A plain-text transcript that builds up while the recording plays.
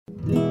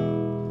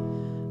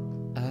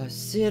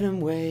sit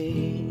and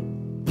wait.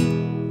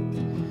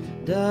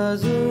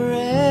 Does a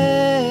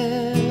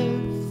ref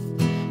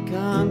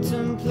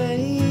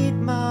contemplate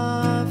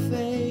my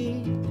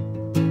fate?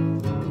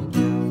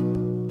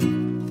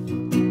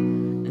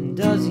 And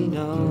does he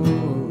know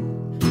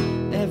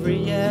every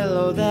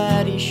yellow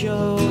that he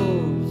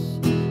shows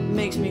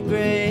makes me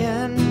grey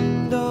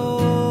and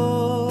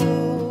old?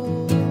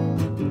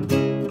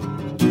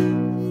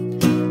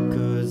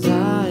 'Cause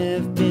I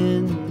have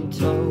been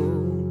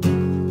told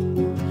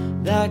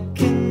that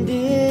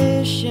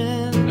conditions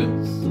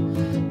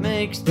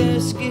makes their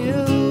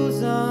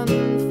skills unfold.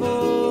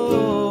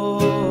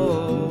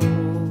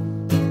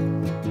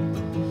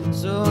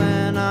 So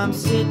when I'm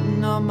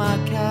sitting on my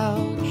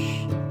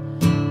couch,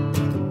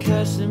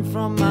 cursing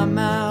from my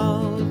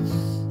mouth,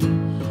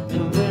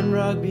 and when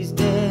rugby's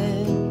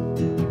dead,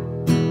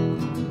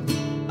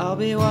 I'll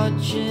be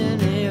watching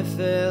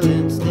AFL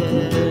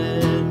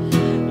instead.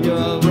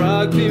 Your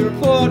rugby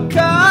report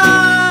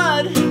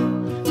card,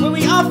 where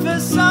we offer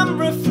some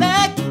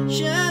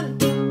reflection,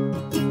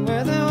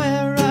 whether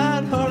we're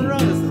right or wrong.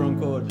 That's the wrong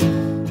chord.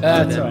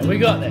 That's right, we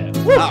got there.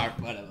 Oh,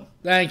 whatever.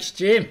 Thanks,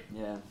 Jim.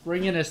 Yeah.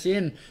 Bringing us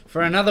in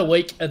for another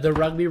week of the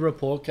Rugby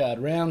Report Card.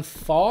 Round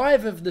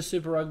 5 of the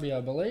Super Rugby,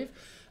 I believe.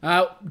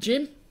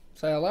 Jim,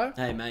 say hello.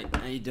 Hey, mate.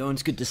 How you doing?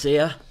 It's good to see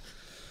you.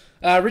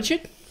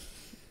 Richard?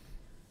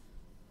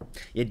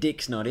 Your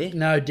dick's not here.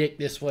 No Dick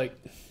this week.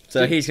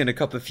 So he's going to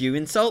cop a few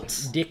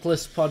insults.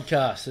 Dickless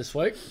podcast this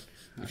week.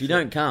 If you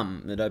don't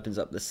come, it opens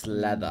up the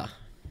slather.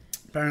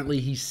 Apparently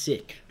he's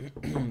sick.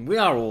 We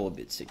are all a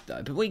bit sick,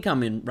 though. But we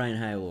come in rain,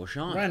 hail, or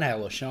shine. Rain,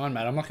 hail, or shine,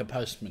 mate. I'm like a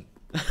postman.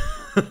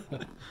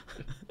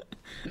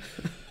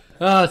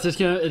 Oh, it's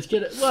gonna.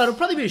 Well, it'll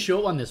probably be a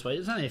short one this week.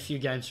 There's only a few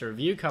games to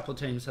review. A couple of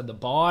teams had the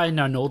bye.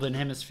 No Northern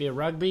Hemisphere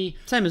rugby.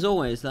 Same as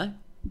always, though.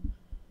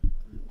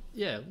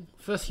 Yeah,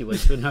 first few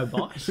weeks with no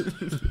bye.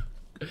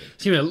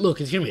 It's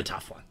gonna be a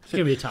tough one. It's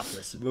gonna be a tough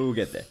listen. We'll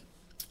get there.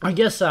 I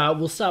guess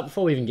we'll start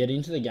before we even get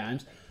into the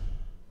games.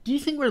 Do you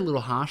think we're a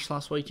little harsh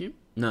last week, Jim?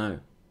 No.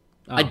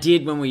 Oh. I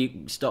did when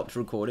we stopped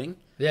recording.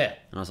 Yeah.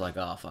 And I was like,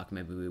 oh, fuck,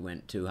 maybe we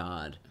went too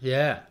hard.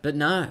 Yeah. But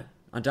no,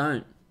 I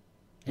don't.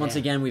 Once Yeah.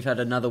 again, we've had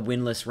another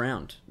winless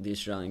round, the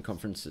Australian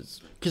conferences.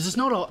 Because it's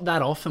not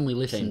that often we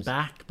listen Teams.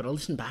 back, but I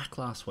listened back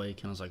last week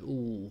and I was like,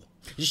 ooh,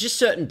 It's just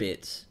certain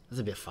bits. that's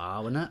a bit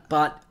far, wasn't it?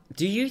 But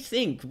do you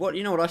think, what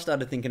I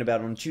started thinking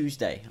about on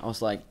Tuesday? I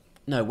was like,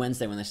 no,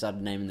 Wednesday when they started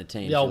naming the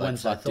teams. The old like,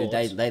 Wednesday fuck, dude,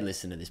 thoughts. they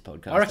listen to this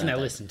podcast. I reckon don't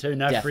they listen too.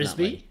 No Definitely.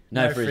 Frisbee.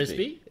 No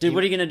frisbee. Dude,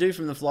 what are you going to do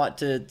from the flight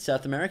to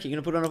South America?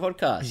 You're going to put on a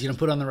podcast? He's going to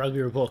put on the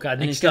Rugby Report Card.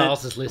 Nick he's gonna-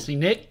 Stiles is listening.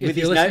 Nick, if With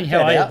you're his listening, how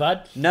notepad are you, out,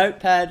 bud?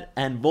 Notepad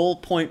and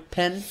ballpoint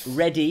pen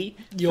ready.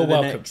 You're for the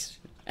welcome. next-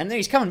 And then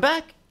he's coming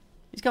back.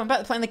 He's coming back.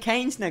 They're playing the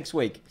Canes next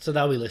week. So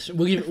they'll be listening.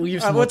 We'll give All some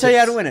right, more we'll tell you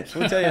how to tips. win it.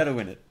 We'll tell you how to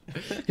win it.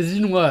 Because it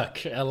didn't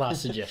work, our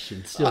last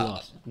suggestion. Still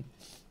lost.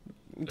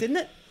 Didn't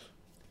it?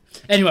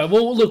 Anyway,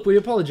 well, look, we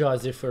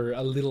apologise if we're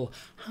a little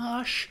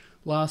harsh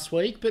last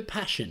week, but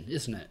passion,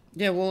 isn't it?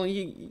 Yeah, well,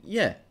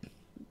 yeah.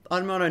 I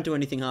don't do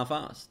anything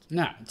half-assed.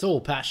 No, it's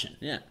all passion.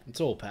 Yeah. It's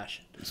all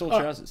passion. It's all All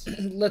trousers.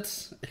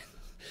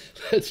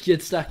 Let's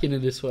get stuck into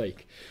this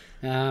week.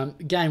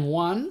 Game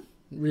 1,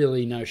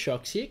 really no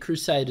shocks here.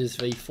 Crusaders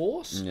v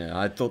Force. Yeah,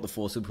 I thought the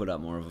Force would put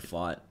up more of a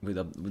fight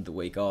with the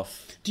week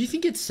off. Do you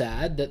think it's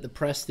sad that the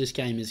press this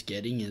game is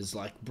getting is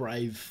like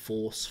brave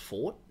Force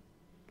fought?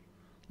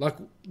 Like,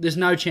 there's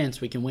no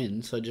chance we can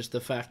win, so just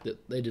the fact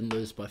that they didn't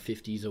lose by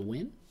 50 is a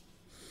win?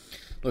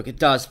 Look, it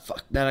does.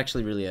 Fuck, that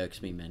actually really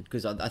irks me, man.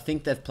 Because I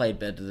think they've played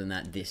better than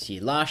that this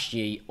year. Last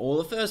year, all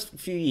the first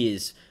few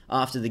years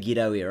after the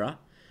Giddo era,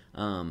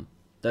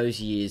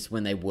 those years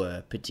when they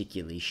were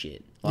particularly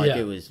shit. Like, Yeah.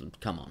 it was,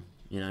 come on,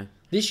 you know?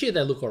 This year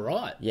they look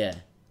alright. Yeah.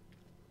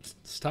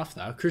 It's tough,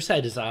 though.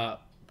 Crusaders are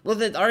Well,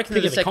 I reckon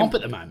pick they're of the comp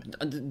at the moment.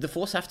 The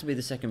Force have to be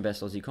the second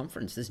best Aussie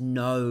conference. There's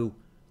no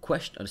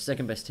question. The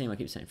second best team. I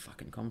keep saying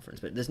fucking conference,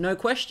 but there's no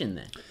question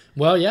there.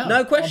 Well, yeah.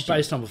 No question.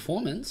 Based on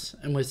performance.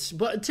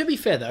 But to be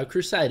fair, though,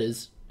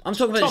 Crusaders... I'm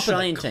talking about top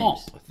Australian of the comp,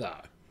 teams. though.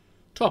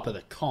 Top of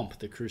the comp,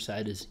 the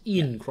Crusaders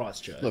in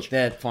Christchurch. Look,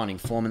 they're finding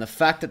form, and the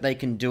fact that they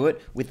can do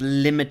it with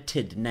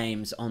limited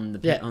names on the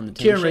team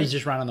Kieran sheet, Reid's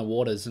just running the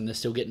waters and they're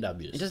still getting it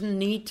W's. doesn't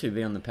need to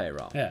be on the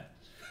payroll. Yeah.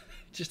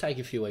 Just take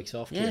a few weeks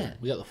off, Yeah. Kieran.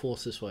 We got the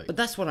Force this week. But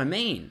that's what I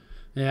mean.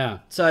 Yeah.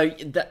 So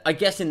I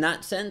guess in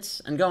that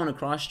sense, and going to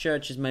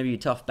Christchurch is maybe a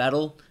tough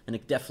battle, and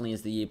it definitely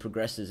as the year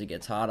progresses, it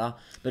gets harder.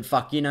 But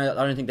fuck, I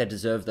don't think they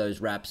deserve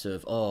those raps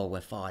of, oh,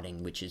 we're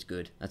fighting, which is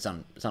good. That's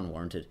it's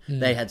unwarranted.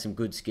 They had some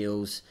good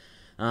skills.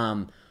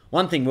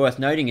 One thing worth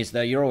noting is,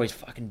 though, you're always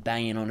fucking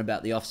banging on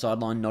about the offside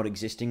line not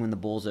existing when the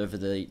ball's over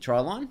the try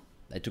line.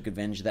 They took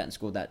advantage of that and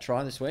scored that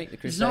try this week, the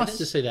It's Crusaders. nice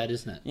to see that,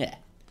 isn't it? Yeah.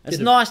 It's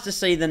Bit of- nice to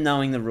see them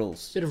knowing the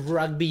rules. Bit of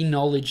rugby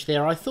knowledge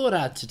there. I thought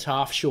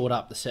Tataf shored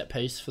up the set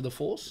piece for the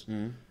Force,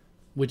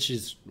 which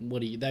is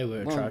they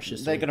were Well,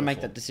 atrocious. they've got to make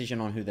before. that decision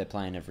on who they're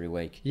playing every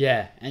week.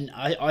 Yeah, and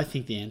I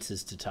think the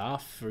answer's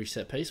Tataf for his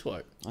set piece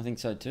work. I think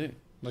so too.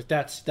 Like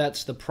that's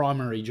the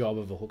primary job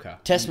of a hooker.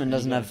 Tessman And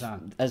doesn't he have got it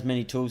done. as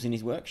many tools in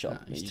his workshop. No,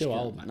 he's He too just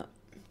old, man.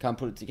 can't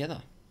put it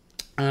together.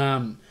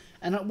 And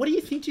what do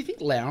you think? Do you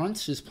think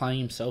Lawrence is playing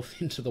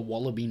himself into the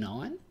Wallaby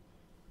 9?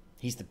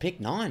 He's the pick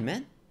 9,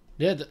 man.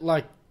 Yeah,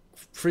 like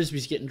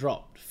Frisbee's getting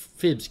dropped.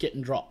 Fib's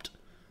getting dropped.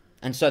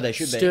 And so they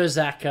should be.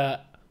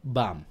 Sturzaka,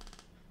 bum.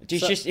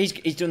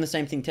 He's doing the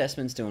same thing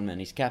Testman's doing, man.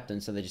 He's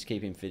captain, so they just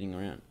keep him fitting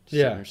around.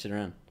 Sit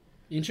around.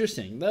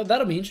 Interesting.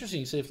 That'll be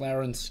interesting to see if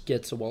Lawrence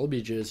gets a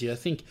Wallaby jersey.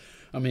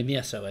 I mean,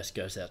 the SOS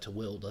goes out to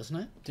Will, doesn't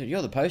it? Dude,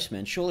 you're the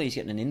postman. Surely he's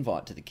getting an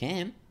invite to the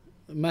camp.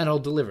 Mate, I'll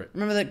deliver it.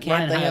 Remember that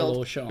camp they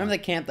held? Remember the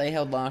camp they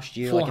held last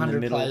year? 400 like in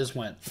the middle? players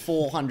went.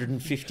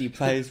 450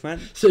 players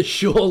went. So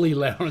surely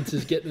Lawrence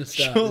is getting a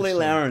start. Surely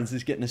Lawrence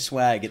is getting a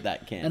swag at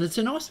that camp. And it's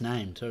a nice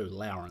name too,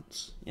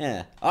 Lawrence.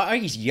 Yeah,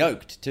 he's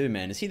yoked too,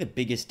 man. Is he the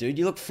biggest dude?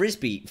 You look,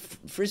 Frisbee.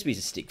 Frisbee's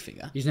a stick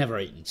figure. He's never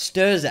eaten.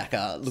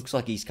 Sturzaka looks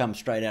like he's come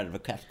straight out of a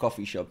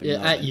coffee shop.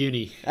 At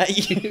uni.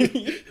 At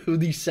uni.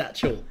 With his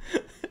satchel.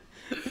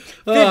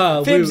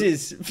 Fibs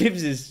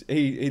is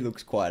he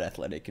looks quite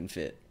athletic and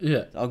fit.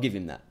 Yeah, I'll give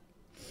him that.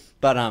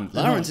 But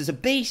Lawrence is a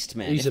beast,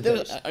 man. He's a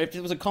beast. If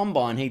there was a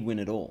combine, he'd win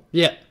it all.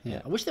 Yeah.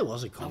 I wish there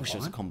was a combine. I wish there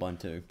was a combine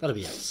too. That'd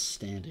be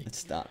outstanding. Let's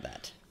start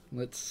that.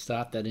 Let's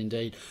start that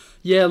indeed.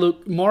 Yeah,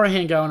 look,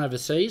 Morahan going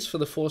overseas for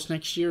the Force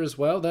next year as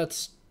well.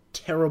 That's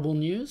terrible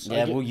news.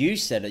 Yeah, well, you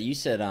said it. You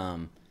said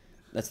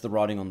that's the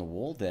writing on the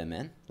wall there,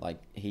 man. Like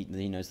he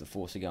knows the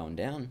Force are going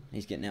down.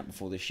 He's getting out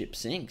before the ship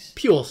sinks.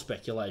 Pure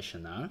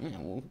speculation, though. Yeah,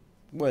 well,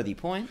 worthy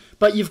point.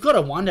 But you've got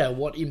to wonder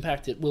what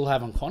impact it will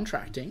have on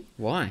contracting.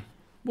 Why?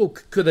 Well,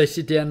 could they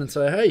sit down and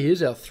say, hey,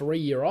 here's our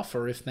 3-year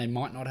offer if they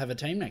might not have a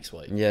team next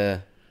week? Yeah,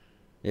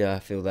 I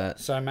feel that.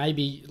 So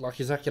maybe,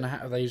 is that going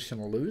to are they just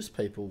going to lose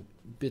people,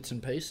 bits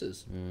and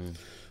pieces?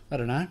 I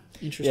don't know.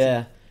 Interesting.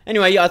 Yeah.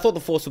 Anyway, I thought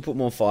the Force would put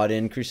more fight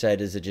in.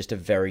 Crusaders are just a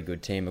very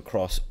good team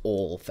across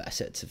all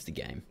facets of the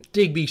game.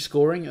 Digby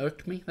scoring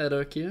irked me. That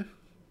irked you?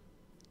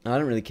 I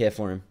don't really care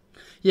for him.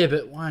 Yeah,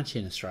 but why aren't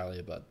you in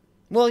Australia, bud?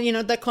 Well,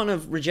 that kind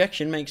of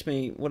rejection makes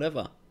me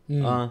whatever.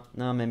 No,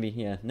 maybe,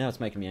 yeah. Now it's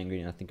making me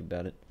angry now I think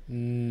about it.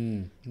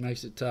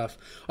 Makes it tough.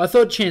 I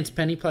thought Chance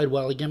Penny played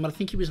well again, but I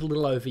think he was a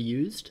little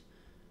overused.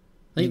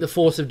 I think the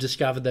Force have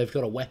discovered they've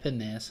got a weapon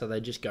there, so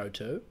they just go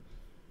to.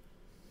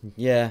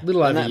 Yeah,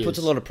 little and overused. that puts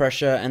a lot of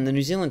pressure, and the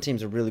New Zealand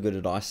teams are really good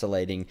at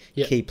isolating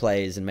key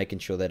players and making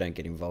sure they don't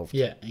get involved.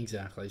 Yeah,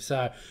 exactly.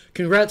 So,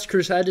 congrats,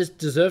 Crusaders.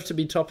 Deserve to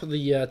be top of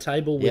the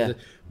table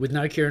with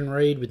no Kieran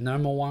Reid, with no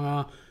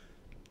Moana.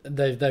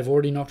 They've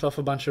already knocked off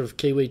a bunch of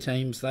Kiwi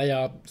teams. They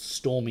are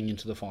storming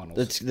into the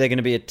finals. They're going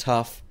to be a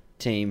tough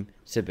team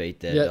to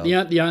beat there.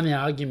 Yeah, the only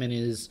argument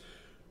is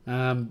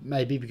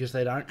maybe because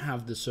they don't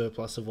have the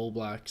surplus of All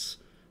Blacks,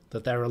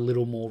 that they're a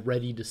little more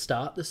ready to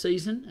start the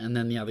season, and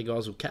then the other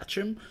guys will catch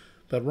them.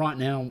 But right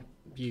now,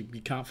 you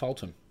can't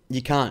fault them.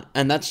 You can't,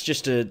 and that's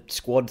just a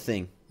squad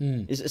thing.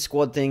 It's a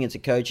squad thing, it's a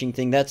coaching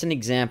thing. That's an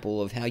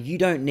example of how you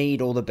don't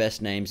need all the best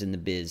names in the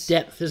biz.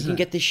 Depth, isn't it? You can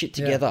get this shit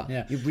together.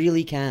 Yeah. You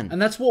really can.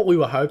 And that's what we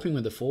were hoping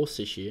with the Force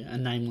this year, a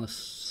nameless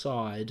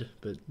side,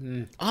 but...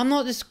 I'm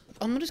not as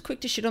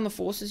quick to shit on the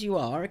Force as you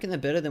are. I reckon they're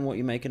better than what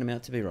you're making them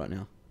out to be right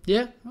now.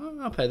 Yeah,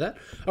 I'll pay that.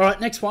 All right,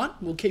 next one.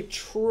 We'll keep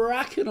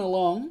tracking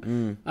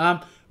along.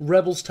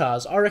 Rebels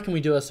Tars. I reckon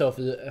we do ourselves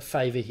a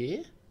favour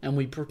here, and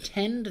we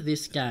pretend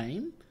this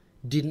game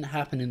didn't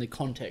happen in the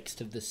context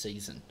of the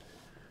season.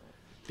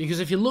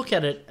 Because if you look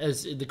at it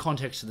as the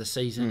context of the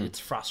season, it's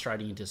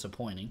frustrating and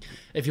disappointing.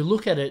 If you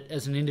look at it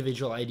as an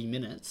individual 80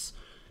 minutes,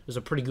 it was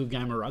a pretty good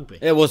game of rugby.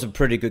 It was a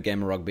pretty good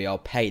game of rugby, I'll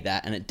pay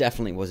that, and it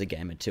definitely was a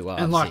game of 2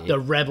 hours. And the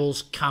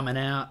Rebels coming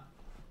out,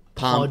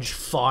 Hodge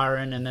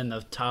firing, and then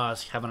the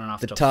Tars having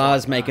enough to fight. The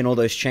Tars making all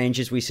those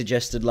changes we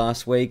suggested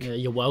last week. Yeah,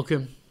 you're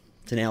welcome.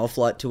 It's an hour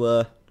flight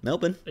to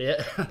Melbourne.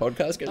 Yeah.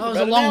 Podcast goes That was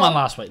a long one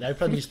last week. They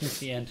probably just missed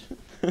the end.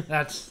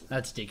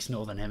 That's Dick's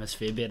Northern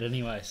Hemisphere bit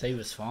anyway, so he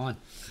was fine.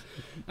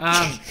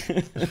 I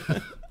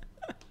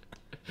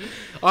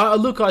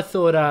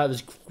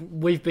thought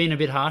we've been a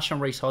bit harsh on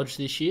Reece Hodge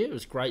this year. It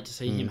was great to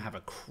see him have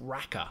a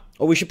cracker.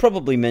 Oh, we should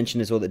probably mention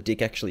as well that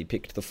Dick actually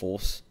picked the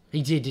Force.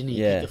 He did, didn't he?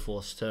 He Yeah. picked the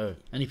Force too.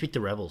 And he picked the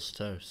Rebels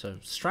too. So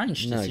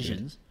strange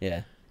decisions. Good.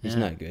 Yeah, he's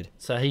Yeah. no good.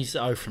 So he's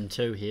 0 from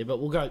 2 here, but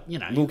we'll go,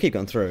 We'll keep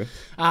going through.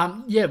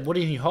 what do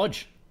you think,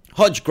 Hodge?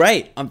 Hodge,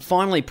 great.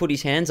 Finally put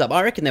his hands up.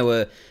 I reckon they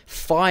were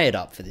fired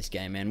up for this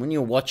game, man. When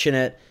you're watching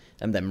it,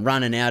 and them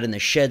running out in the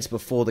sheds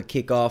before the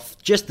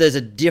kickoff, just there's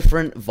a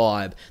different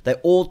vibe. They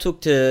all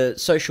took to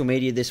social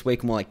media this week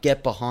and were like,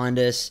 get behind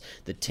us.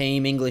 The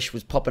team English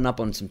was popping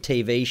up on some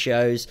TV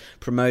shows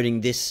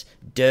promoting this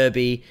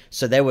derby.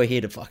 So they were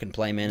here to fucking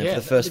play, man. And for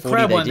the first 40,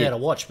 crowd they weren't did. there to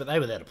watch, but they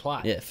were there to play.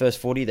 Yeah, first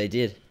 40, they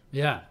did.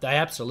 Yeah, they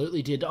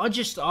absolutely did. I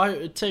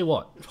tell you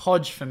what,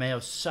 Hodge for me, I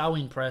was so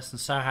impressed and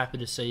so happy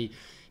to see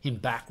him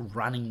back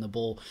running the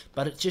ball.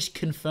 But it just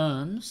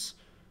confirms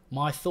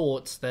my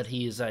thoughts that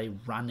he is a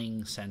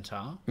running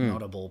centre,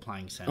 not a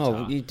ball-playing centre.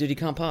 Oh, he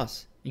can't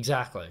pass.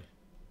 Exactly.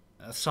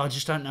 So I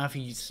just don't know if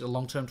he's a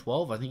long-term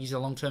 12. I think he's a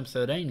long-term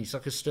 13. He's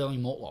like a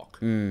Sterling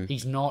Mortlock.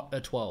 He's not a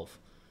 12,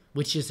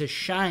 which is a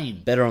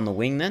shame. Better on the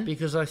wing then,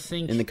 Because I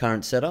think... in the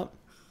current setup?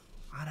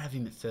 I'd have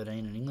him at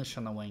 13 in English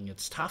on the wing.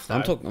 It's tough, though.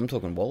 I'm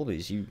talking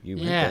Wallabies. You went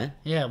Yeah, there.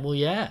 yeah, well,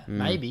 yeah,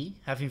 maybe.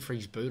 Have him for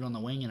his boot on the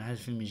wing and have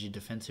him as your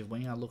defensive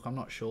winger. Look, I'm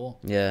not sure.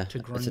 Yeah, To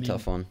groom it's a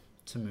tough him. one.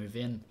 To move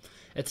in.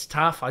 It's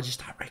tough. I just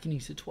don't reckon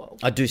he's a 12.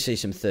 I do see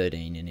some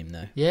 13 in him,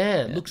 though.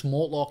 Yeah, it looks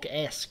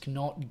Mortlock-esque,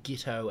 not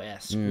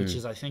Gitto-esque, which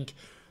is, I think,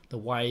 the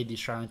way the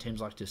Australian teams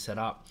like to set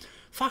up.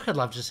 Fuck, I'd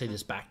love to see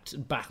this back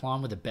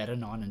line with a better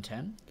 9 and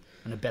 10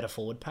 and a better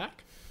forward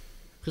pack.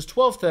 Because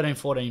 12, 13,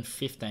 14,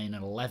 15,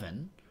 and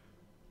 11...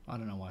 I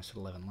don't know why I said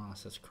 11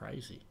 last. That's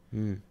crazy.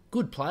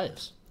 Good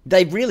players.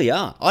 They really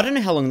are. I don't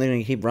know how long they're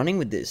going to keep running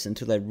with this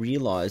until they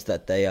realise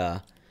that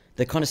they're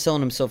kind of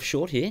selling themselves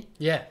short here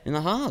Yeah. in the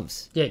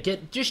halves. Yeah,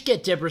 get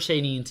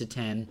Debrasini into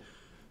 10.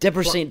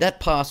 Debrasini, that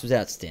pass was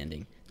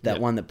outstanding. That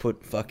Yeah. one that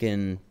put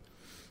fucking...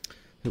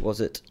 Who was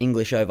it?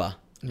 English over.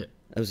 Yeah.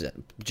 It was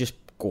just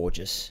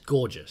gorgeous.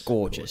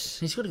 Gorgeous.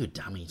 He's got a good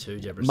dummy too,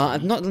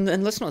 Debrasini.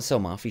 And let's not sell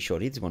Murphy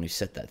short. He's the one who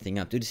set that thing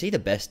up. Dude, is he the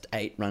best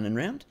 8 running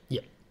round?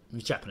 Yeah.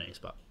 He's Japanese,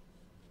 but...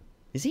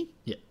 Is he?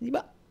 Yeah. Is he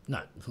but?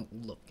 No,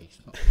 look,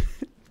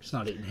 he's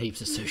not eating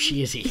heaps of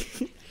sushi, is he?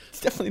 He's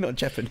definitely not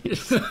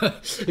Japanese.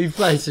 He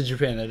plays for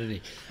Japan, doesn't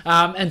he?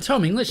 And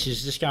Tom English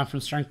is just going from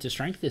strength to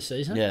strength this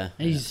season. Yeah.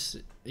 He's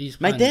Mate,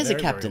 playing there's a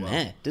very, captain very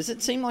well. there. Does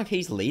it seem like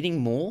he's leading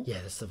more? Yeah,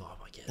 that's the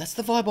vibe I get. That's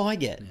the vibe I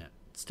get. Yeah.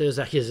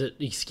 Sturzak is it?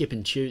 He's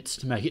skipping shoots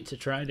to make it to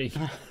training.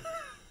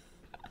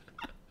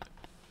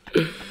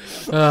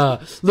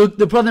 Look,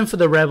 the problem for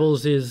the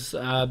Rebels is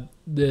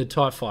the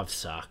Type 5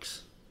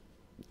 sucks.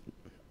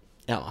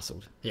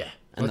 Out-muscled. Yeah.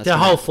 And Like that's the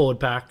gonna- whole forward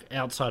pack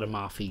outside of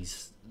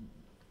Murphy's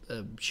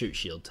shoot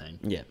shield team.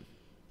 Yeah.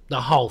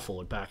 The whole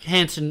forward pack.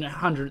 Hanson,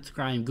 100th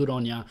game, good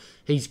on ya.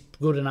 He's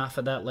good enough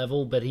at that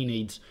level, but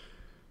he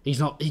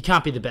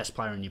can't be the best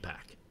player in your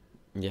pack.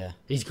 Yeah.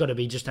 He's got to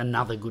be just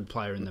another good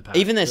player in the pack.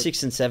 Even their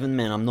 6 and 7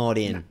 man, I'm not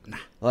in.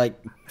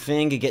 Like,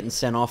 Fanga getting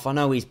sent off. I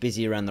know he's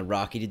busy around the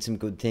ruck. He did some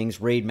good things.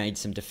 Reed made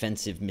some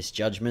defensive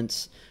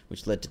misjudgments,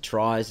 which led to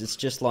tries. It's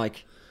just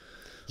like,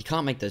 you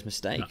can't make those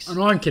mistakes.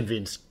 And I'm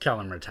convinced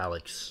Callum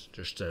Retallick's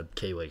just a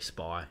Kiwi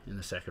spy in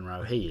the second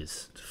row. He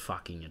is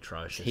fucking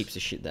atrocious. Heaps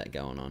of shit that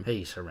going on.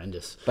 He's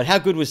horrendous. But how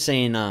good was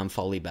seeing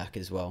Foley back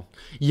as well?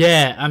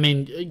 Yeah, I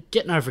mean,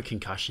 getting over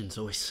concussion is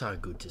always so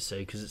good to see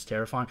because it's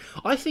terrifying.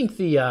 I think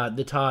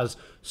the Tars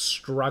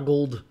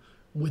struggled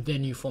with their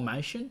new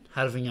formation,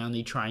 having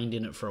only trained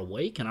in it for a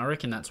week, and I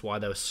reckon that's why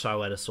they were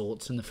so out of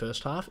sorts in the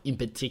first half, in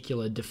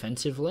particular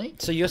defensively.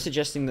 So you're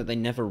suggesting that they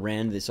never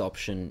ran this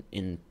option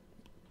in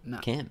No,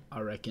 camp?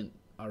 I reckon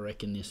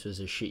this was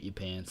a shit your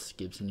pants,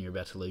 Gibson. You're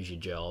about to lose your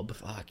job.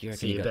 Fuck, you reckon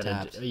So he got better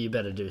tapped? you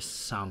better do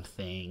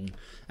something.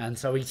 And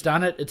so he's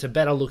done it. It's a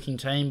better looking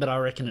team, but I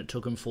reckon it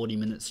took him 40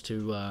 minutes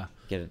to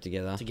Get it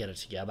together. get it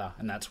together,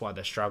 and that's why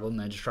they struggled. And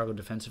they just struggled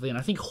defensively. And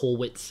I think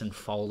Horwitz and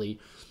Foley,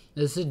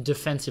 there's the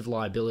defensive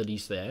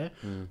liabilities there,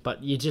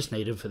 but you just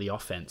need them for the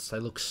offense. They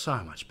look so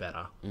much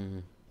better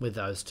with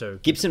those two.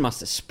 Gibson must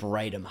have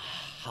sprayed him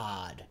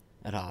hard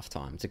at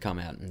halftime to come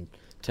out and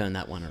turn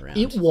that one around.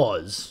 It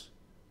was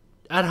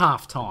at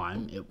half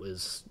time. It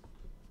was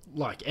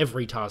like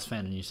every Tars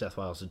fan in New South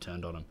Wales had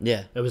turned on him.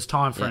 Yeah. It was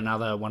time for Yeah.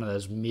 another one of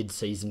those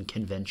mid-season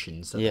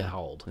conventions that they Yeah.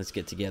 hold. Let's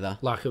get together.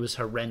 Like, it was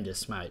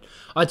horrendous, mate.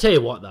 I tell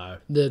you what, though,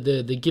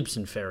 the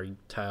Gibson fairy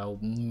tale,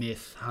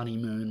 myth,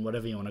 honeymoon,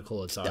 whatever you want to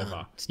call it's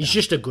over. It's He's done.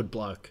 just a good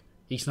bloke.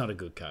 He's not a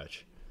good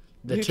coach.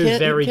 They're Who two cares,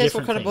 very who cares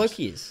different what kind of things. bloke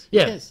he is? Who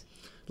Yeah. cares?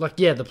 Like,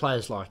 yeah, the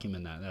players like him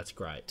and that's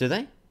great. Do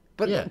they?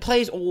 But Yeah.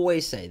 players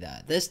always say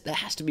that. There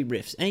has to be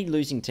rifts. Any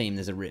losing team,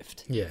 there's a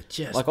rift. Yeah,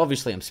 just Like,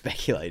 obviously, I'm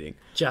speculating.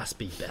 just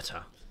be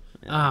better.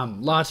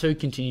 Latu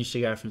continues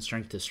to go from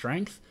strength to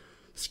strength.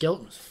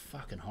 Skelton's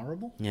fucking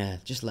horrible. Yeah,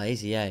 just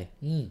lazy, eh?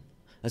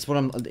 That's what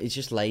I'm... It's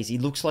just lazy.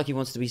 Looks like he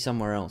wants to be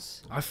somewhere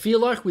else. I feel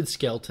like with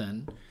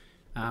Skelton,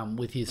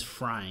 with his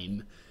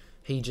frame,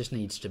 he just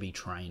needs to be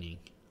training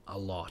a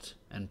lot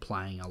and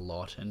playing a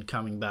lot and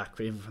coming back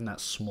even from that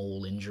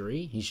small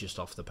injury. He's just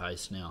off the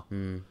pace now.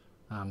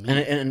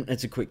 And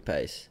it's a quick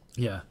pace.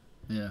 Yeah.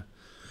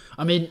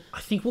 I mean, I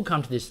think we'll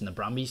come to this in the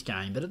Brumbies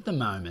game, but at the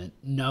moment,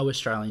 no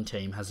Australian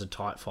team has a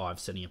tight 5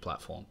 setting a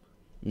platform.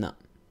 No,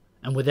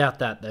 And without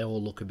that, they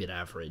all look a bit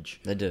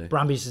average. they do.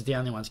 Brumbies is the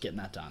only ones getting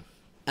that done.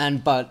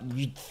 But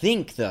you'd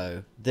think,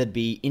 though, there'd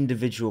be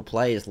individual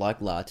players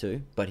like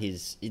Latu, but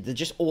they're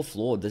just all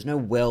flawed. There's no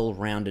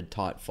well-rounded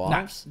tight No,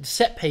 fives.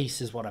 set piece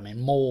is what I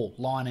mean. Maul,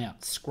 line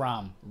out,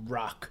 scrum,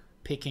 ruck,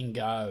 pick and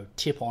go,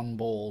 tip on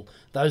ball.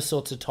 Those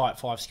sorts of tight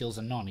 5 skills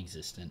are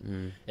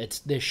non-existent.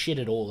 They're shit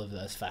at all of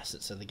those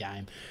facets of the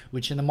game,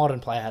 which in the modern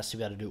player has to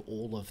be able to do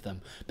all of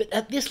them. But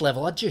at this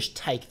level, I'd just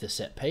take the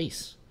set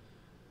piece.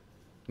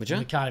 Would you?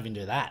 We can't even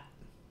do that.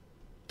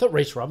 Thought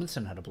Reece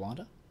Robinson had a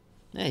blinder.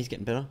 Yeah, he's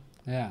getting better.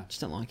 Yeah, Just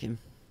don't like him.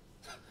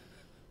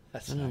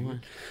 that's I no don't know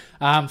good.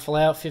 why.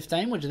 Fallout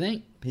 15, what do you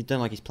think? He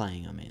don't like he's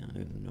playing. I mean, I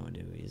have no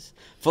idea who he is.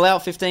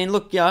 Fallout 15.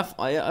 Look, yeah,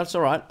 that's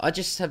all right. I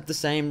just have the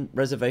same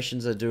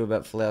reservations I do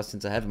about Fallout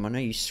since I have him. I know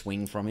you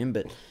swing from him,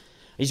 but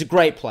He's a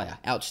great player,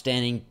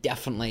 outstanding,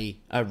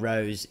 definitely a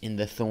rose in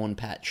the thorn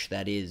patch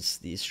that is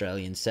the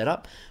Australian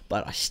setup.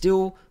 But I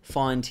still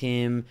find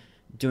him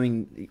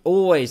doing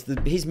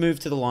his move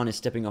to the line is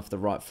stepping off the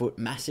right foot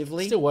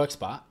massively. Still works,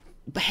 but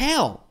But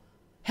how?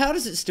 How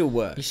does it still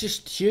work? he's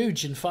just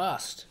huge and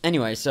fast.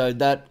 Anyway, so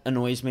that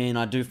annoys me, and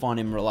I do find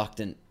him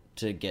reluctant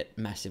to get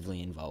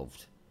massively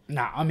involved.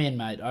 Nah, I'm in,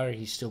 mate. I reckon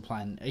he's still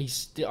playing.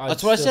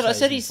 That's what I said. I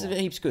said he's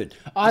heaps good.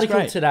 He's Article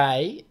great.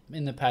 today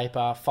in the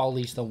paper,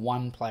 Foley's the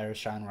one player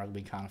Australian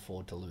rugby can't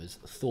afford to lose.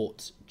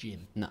 Thoughts,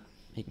 Jim? No,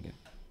 he can go.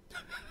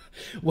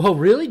 Well,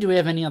 really? Do we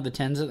have any other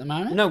 10s at the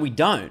moment? No, we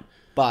don't.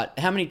 But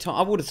how many times...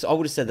 I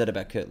would have said that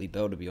about Kurtley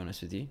Bell, to be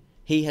honest with you.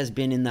 He has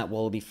been in that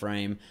Wallaby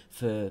frame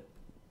for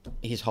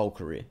his whole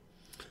career.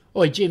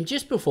 Oi, Jim,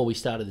 just before we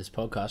started this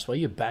podcast, while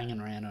you're banging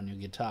around on your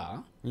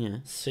guitar, Yeah.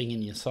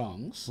 singing your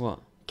songs, What?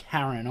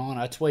 carrying on,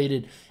 I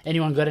tweeted,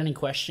 anyone got any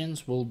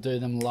questions? We'll do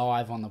them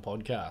live on the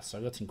podcast. So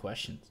I got some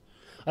questions.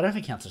 I don't know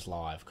if it counts as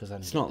live, because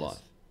It's not live.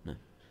 No. I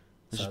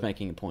was just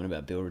making a point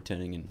about Bill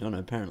returning, and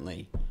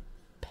apparently,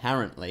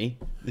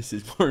 this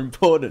is more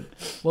important.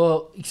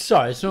 Well,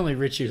 sorry, it's normally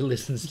Richie who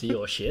listens to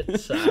your shit,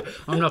 so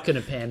I'm not going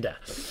to pander.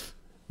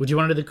 Do you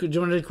want to do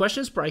the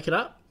questions? Break it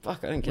up?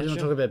 Fuck, I didn't Or do catch you want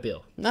to you. talk about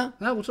Bill? No.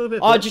 No, we'll talk about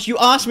Oh, Bill. just you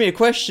asked me a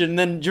question, and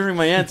then during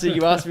my answer,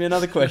 you asked me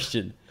another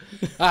question.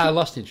 I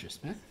lost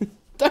interest, man.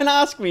 Don't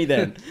ask me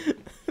then.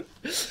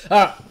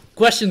 All right,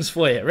 questions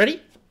for you.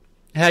 Ready?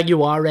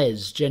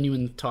 Jaguares,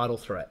 genuine title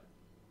threat?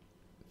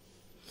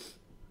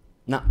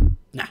 No.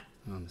 Nah,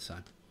 I'm the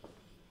same.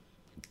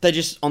 They're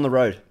just on the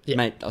road. Yeah.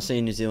 Mate, I'll see you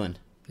in New Zealand.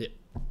 Yeah.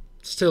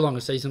 It's too long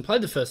a season.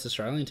 Played the first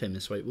Australian team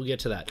this week. We'll get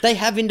to that. They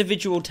have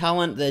individual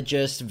talent, they're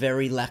just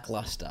very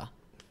lackluster.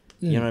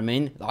 You know what I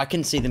mean? I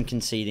can see them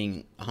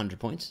conceding 100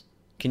 points.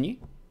 Can you?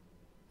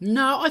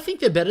 No, I think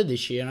they're better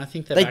this year, and I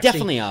think They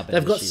definitely are better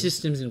They've got this year.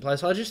 systems in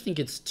place. I just think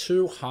it's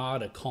too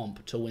hard a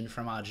comp to win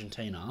from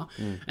Argentina,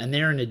 and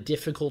they're in a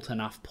difficult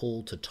enough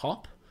pool to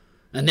top,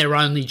 and their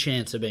only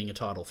chance of being a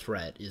title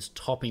threat is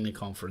topping the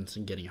conference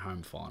and getting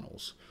home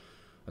finals.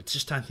 I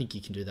just don't think you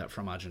can do that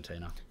from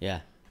Argentina. Yeah.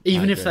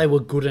 Even I if agree. they were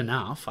good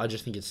enough, I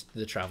just think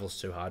the travel's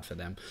too hard for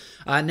them.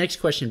 Next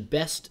question: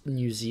 best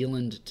New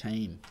Zealand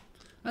team.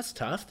 That's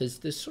tough.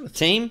 There's sort of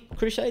Team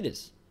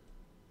Crusaders.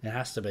 it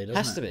has to be, doesn't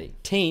Has it? to be.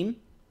 Team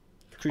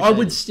I Crusaders.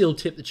 would still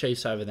tip the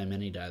Chiefs over them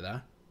any day,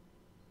 though.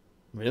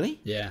 Really?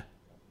 Yeah.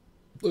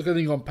 Look, I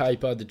think on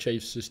paper, the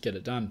Chiefs just get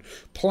it done.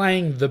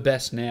 Playing the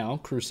best now,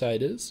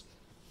 Crusaders.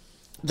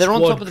 They're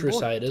on Squad top of the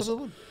Crusaders. board.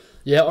 Top of the board.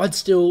 Yeah, I'd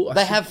still...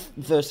 They have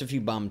versed a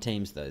few bum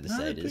teams, though, the No,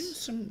 they've been Crusaders.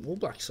 some All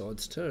Black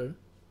sides, too.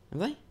 Have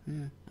they?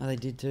 Yeah. Oh, they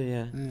did too,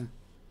 yeah. Yeah.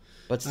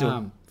 But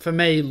still, For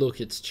me, look,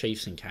 it's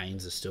Chiefs and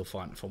Canes are still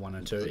fighting for 1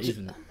 and 2.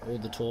 Even all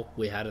the talk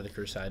we had of the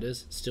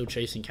Crusaders, still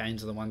Chiefs and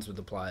Canes are the ones with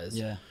the players.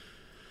 yeah.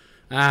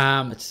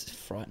 Um, It's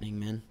frightening,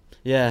 man.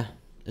 Yeah.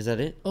 Is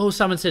that it? oh,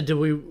 someone said,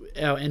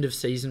 our end of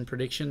season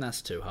prediction?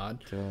 That's too hard.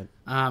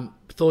 God.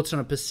 Thoughts on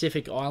a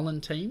Pacific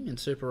Island team in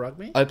Super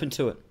Rugby? Open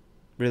to it.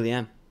 Really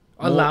am.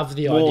 I love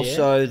the More idea.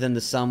 so than the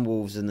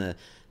Sunwolves and the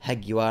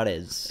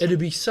Jaguares. It'd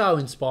be so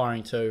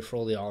inspiring too for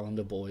all the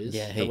Islander boys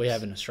Yeah, that we heaps.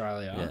 have in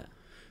Australia.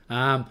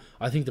 Yeah.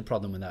 I think the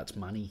problem with that's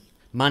money.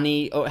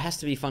 Money, it has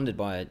to be funded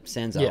by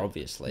Sanzar, Yeah.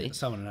 obviously.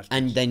 Someone would have to.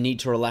 And they need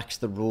to relax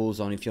the rules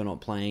on if you're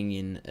not playing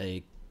in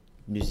a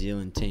New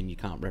Zealand team, you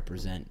can't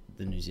represent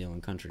the New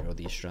Zealand country or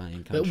the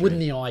Australian country. But wouldn't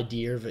the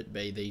idea of it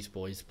be these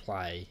boys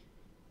play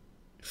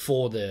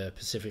for the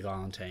Pacific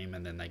Island team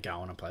and then they go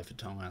on and play for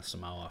Tonga,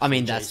 Samoa? I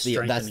mean, Fiji, that's the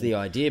strengthening-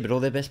 idea, but all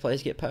their best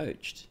players get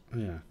poached.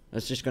 Yeah.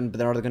 It's just going to.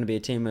 They're either going to be a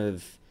team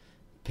of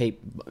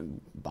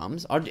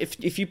bums.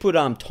 If you put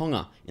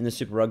Tonga in the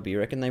Super Rugby, you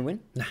reckon they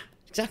win? Nah.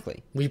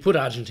 Exactly. We put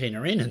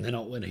Argentina in and they're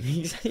not winning.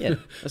 Yeah,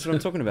 that's what I'm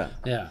talking about.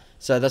 Yeah.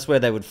 So that's where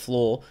they would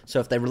flaw.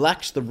 So if they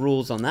relax the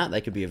rules on that, they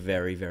could be a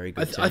very, very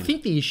good team. I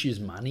think the issue is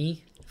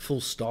money.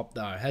 Full stop,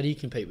 though. How do you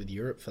compete with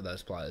Europe for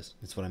those players?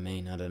 That's what I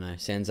mean. I don't know.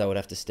 Sanzo would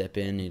have to step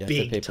in. You'd have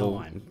Big people.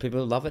 time.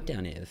 People love it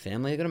down here. The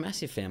family. They've got a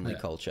massive family Yeah.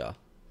 culture.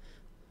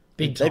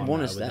 Big They'd time,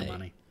 wanna though, with the stay.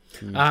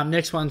 money.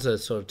 Next one's a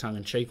sort of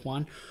tongue-in-cheek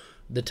one.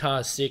 The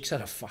Tars 6 had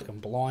a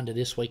fucking blinder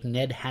this week.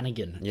 Ned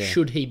Hannigan. Yeah.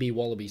 Should he be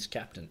Wallabies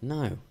captain?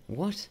 No.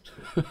 What?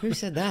 Who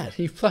said that?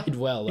 He played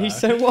well, though. You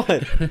say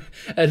what?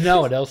 And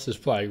no one else is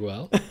playing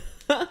well.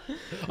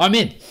 I'm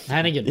in.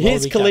 Hannigan. His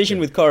Wallaby collision captain.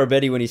 with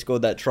Corabetti when he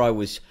scored that try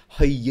was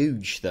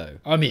huge, though.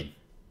 I'm in.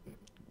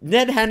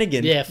 Ned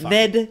Hannigan. Yeah, fuck.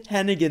 Ned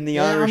Hannigan, the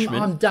Yeah,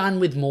 Irishman. I'm done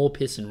with more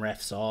pissing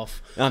refs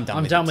off. I'm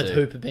done with it with too.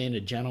 Hooper being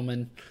a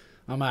gentleman.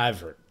 I'm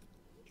over it.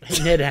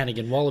 Ned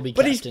Hannigan, Wallaby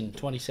But he's- captain,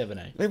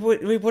 2017.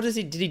 Wait, what is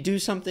he? Did he do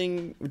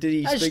something? Did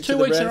he That's speak 2 to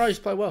the weeks in a row ref? he's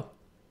played well.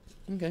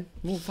 Okay.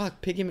 Well, fuck.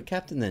 Pick him at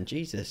captain then.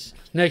 Jesus.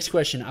 Next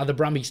question. Are the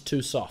Brumbies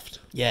too soft?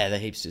 Yeah, they're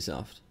heaps too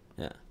soft.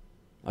 Yeah.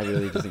 I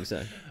really do think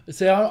so.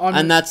 See, I'm...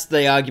 And that's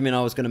the argument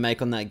I was going to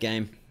make on that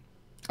game.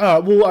 All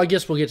right, well, I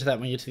guess we'll get to that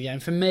when we get to the game.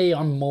 For me,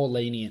 I'm more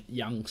lenient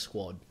young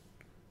squad.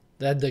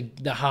 They had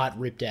the heart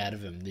ripped out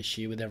of them this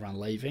year with everyone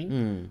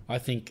leaving. I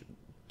think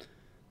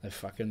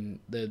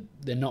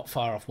They're not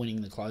far off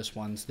winning the close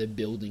ones. They're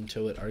building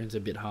to it. I think it's a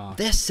bit hard.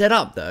 Their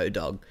setup, though,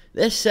 dog.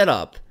 Their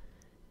setup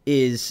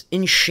is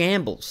in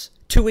shambles.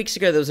 2 weeks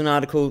ago, there was an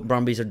article,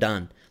 Brumbies are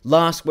done.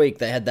 Last year,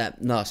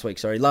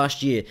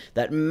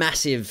 that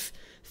massive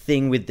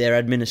thing with their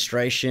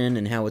administration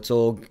and how it's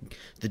all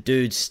the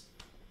dudes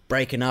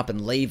breaking up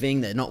and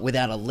leaving. They're not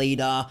without a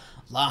leader.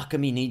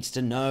 Larkham, needs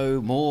to know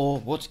more.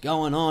 What's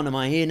going on? Am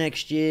I here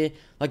next year?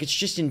 Like, it's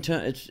just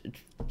it's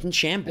in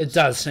shambles. It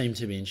does seem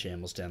to be in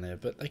shambles down there,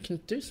 but they can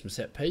do some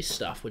set-piece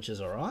stuff, which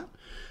is all right.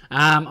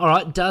 All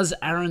right, does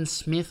Aaron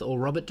Smith or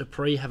Robert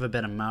Dupree have a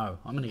better mo?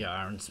 I'm going to go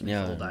Aaron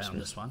Smith all day on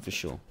this one. For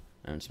sure.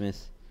 Aaron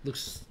Smith.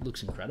 Looks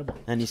incredible.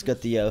 And he's got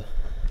the... I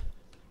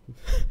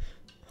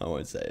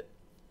won't say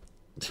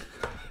it.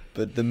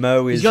 But the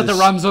mo is... He's got the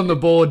runs on the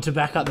board to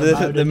back up the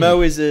mo. The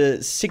mo is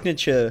a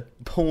signature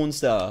porn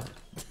star.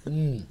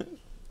 And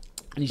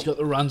he's got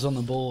the runs on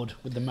the board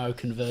with the mo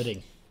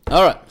converting.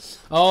 All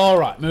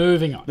right,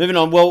 moving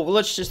on. Well,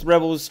 let's just...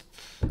 Rebels,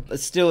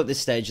 still at this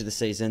stage of the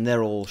season,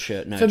 they're all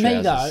shirt, no trousers. For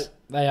me, though,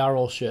 they are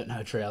all shirt,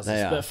 no trousers.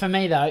 They are. But for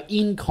me, though,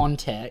 in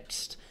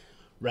context,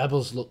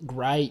 Rebels look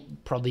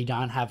great, probably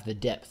don't have the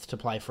depth to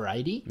play for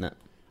 80. No.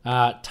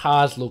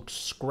 Tars looked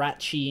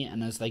scratchy,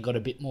 and as they got a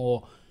bit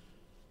more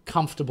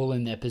comfortable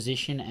in their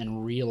position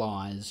and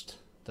realised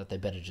that they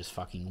better just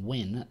fucking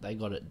win, they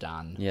got it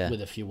done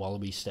with a few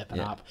Wallabies stepping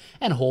up.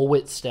 And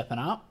Horwitz stepping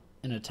up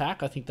in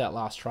attack. I think that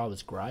last try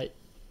was great.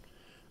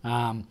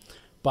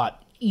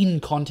 But in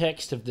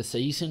context of the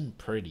season,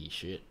 pretty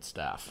shit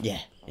stuff.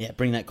 Yeah,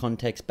 bring that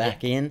context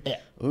back in. Yeah.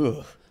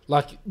 Ooh.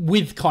 Like,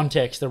 with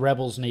context, the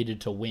Rebels needed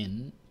to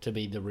win to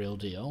be the real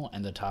deal,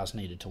 and the Tars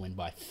needed to win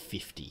by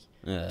 50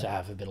 to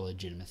have a bit of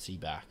legitimacy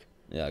back.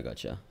 Yeah, I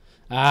gotcha.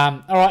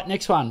 All right,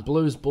 next one.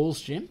 Blues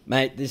Bulls, Jim.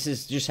 Mate, this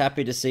is just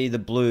happy to see the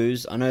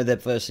Blues. I know they're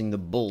versing the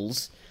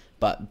Bulls,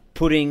 but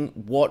putting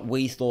what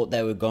we thought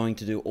they were going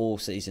to do all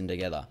season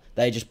together.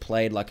 They just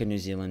played like a New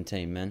Zealand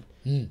team, man.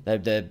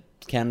 They're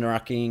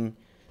counter-rucking,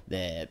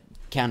 their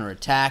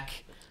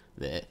counter-attack,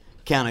 their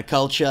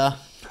counter-culture.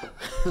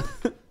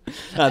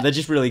 No, they're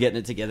just really getting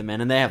it together,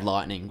 man. And they have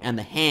lightning. And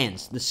the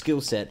hands, the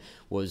skill set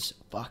was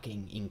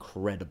fucking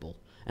incredible.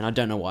 And I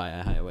don't know why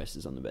Ohio West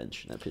is on the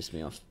bench. That pissed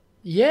me off.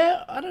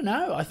 Yeah, I don't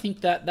know. I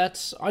think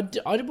that's... I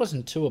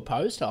wasn't too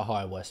opposed to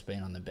Ohio West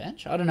being on the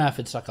bench. I don't know if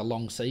it's like a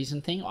long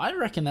season thing. I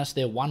reckon that's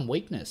their one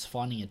weakness,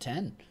 finding a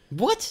 10.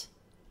 What?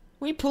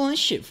 Where are you pulling this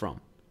shit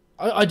from?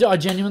 I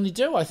genuinely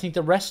do. I think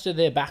the rest of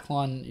their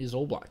backline is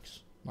All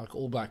Blacks. Like,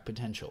 All Black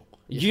potential.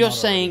 You're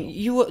saying...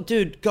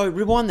 Dude, go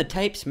rewind the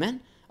tapes,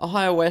 man.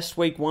 Ohio West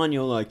week 1,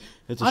 you're like,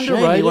 it's a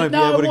underrated. shame you won't be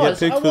able to get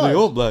picked for the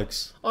All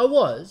Blacks. I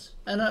was,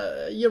 and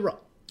you're right.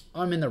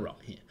 I'm in the wrong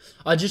here.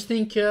 I just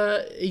think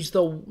he's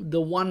the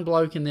one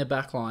bloke in their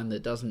backline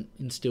that doesn't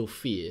instill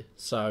fear.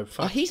 So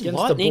he's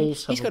lightning.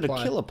 He's got a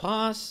killer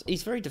pass.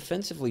 He's very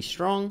defensively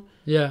strong.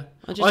 Yeah,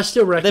 I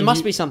still reckon there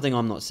must be something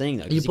I'm not seeing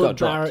though. You put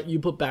Barrett. You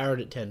put Barrett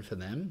at 10 for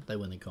them, they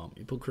win the comp.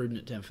 You put Cruden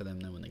at 10 for them,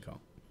 they win the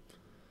comp.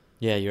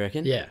 Yeah, you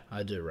reckon? Yeah,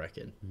 I do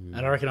reckon.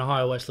 And I reckon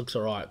Ohio West looks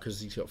alright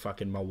because he's got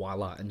fucking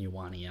Mawala and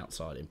Ioane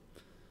outside him.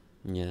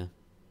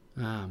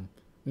 Yeah.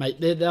 Mate,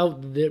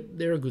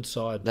 they're a good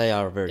side. They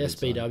are a very good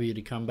side. SBW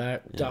to come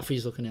back. Yeah.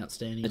 Duffy's looking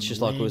outstanding. It's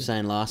just like we were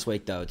saying last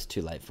week, though. It's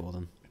too late for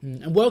them.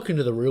 And welcome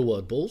to the real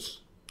world,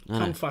 Bulls.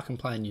 Come fucking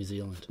play in New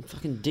Zealand.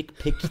 Fucking Dick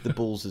picked the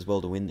Bulls as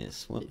well to win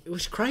this. What? It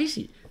was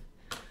crazy.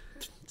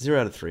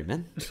 0 out of 3,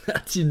 man.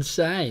 That's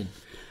insane.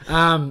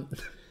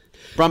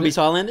 Brumbies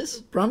Highlanders?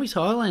 Brumbies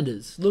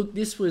Highlanders. Look,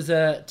 this was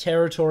a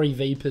territory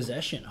v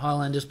possession.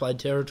 Highlanders played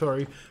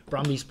territory.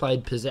 Brumbies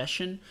played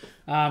possession.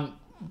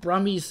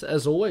 Brumbies,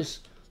 as always,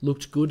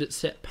 looked good at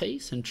set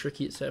piece and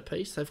tricky at set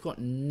piece. They've got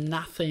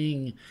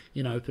nothing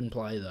in open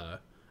play, though.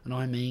 And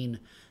I mean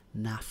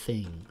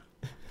nothing.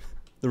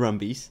 The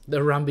Rumbies. The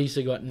Rumbies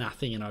have got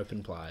nothing in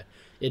open play.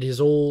 It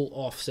is all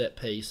off set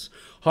piece.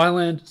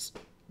 Highlanders,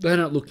 they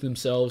don't look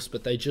themselves,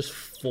 but they just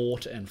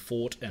fought and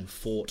fought and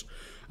fought.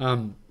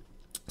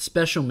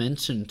 Special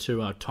mention to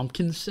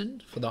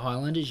Tompkinson for the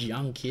Highlanders.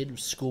 Young kid,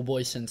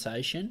 schoolboy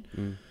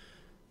sensation.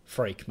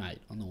 Freak, mate,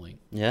 on the wing.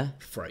 Yeah?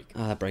 Freak.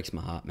 Oh, that breaks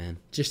my heart, man.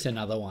 Just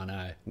another one,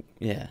 eh?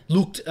 Yeah.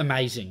 Looked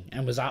amazing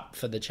and was up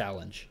for the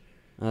challenge.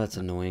 Oh, that's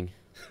annoying.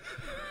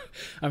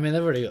 I mean,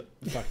 they've already got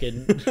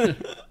fucking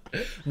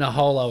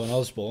Naholo and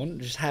Osborne.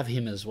 Just have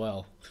him as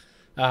well.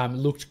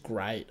 Looked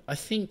great. I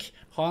think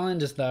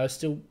Highlanders, though,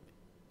 still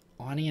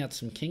ironing out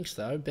some kinks,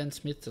 though. Ben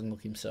Smith doesn't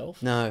look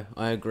himself. No,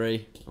 I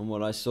agree on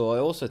what I saw. I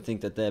also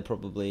think that they're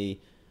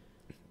probably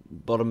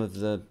bottom of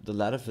the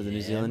ladder for the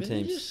New Zealand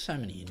teams. There's just so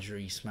many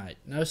injuries, mate.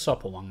 No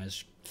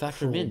Sopowangas.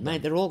 Factor them in,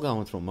 mate. They're all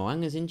going through it.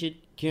 Moanga's injured.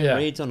 Kieran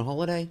Reid's on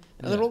holiday.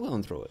 They're all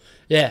going through it.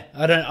 Yeah,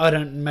 I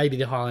don't. Maybe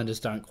the Highlanders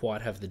don't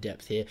quite have the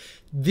depth here.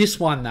 This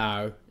one,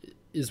 though,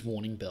 is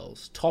warning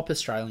bells. Top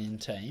Australian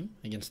team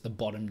against the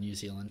bottom New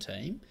Zealand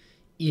team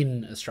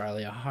in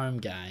Australia, home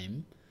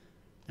game.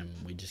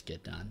 and we just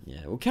get done.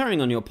 Yeah, well,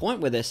 carrying on your point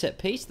where they're set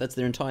piece, that's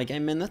their entire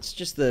game, man. That's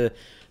just the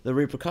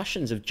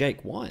repercussions of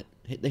Jake White.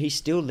 He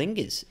still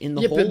lingers in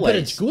the hallways. But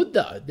it's good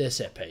though. Their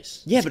set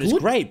piece. Yeah, but it's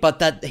great. But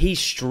that he's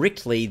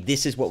strictly,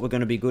 this is what we're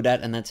going to be good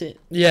at, and that's it.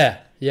 Yeah.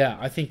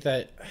 I think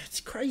that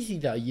it's crazy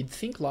though. You'd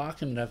think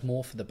Larkham would have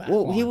more for the back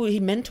Well, line. he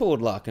mentored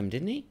Larkham,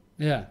 didn't he?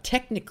 Yeah.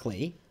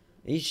 Technically,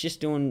 he's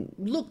just doing.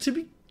 Look, to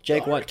be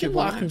Jake White 2.0.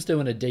 Larkham's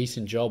doing a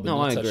decent job and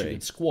not such a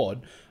good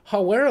squad.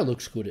 Hawera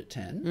looks good at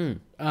 10.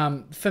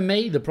 For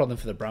me, the problem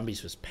for the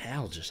Brumbies was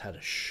Powell just had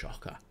a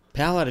shocker.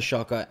 Powell had a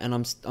shocker, and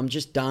I'm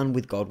just done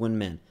with Godwin,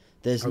 man.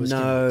 There's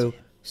no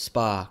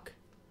spark.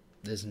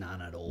 There's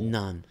none at all.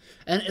 None.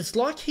 And it's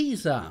like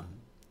he's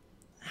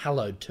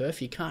hallowed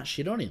turf. You can't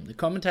shit on him. The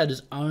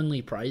commentators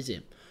only praise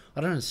him.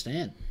 I don't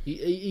understand.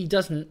 He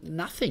does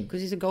nothing. Because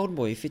he's a golden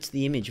boy. He fits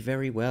the image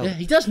very well. Yeah,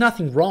 he does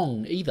nothing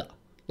wrong either.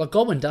 Like,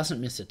 Godwin doesn't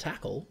miss a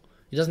tackle.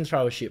 He doesn't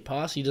throw a shit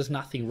pass. He does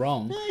nothing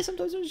wrong. No,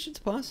 sometimes he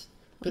shits pass.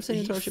 But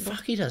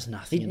he does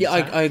nothing. Yeah,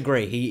 I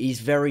agree. He's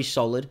very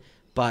solid.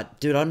 But,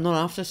 dude, I'm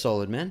not after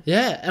solid, man.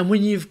 Yeah, and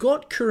when you've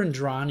got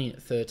Kurandrani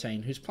at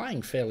 13, who's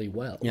playing fairly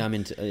well. Yeah,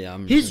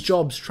 his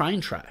job's train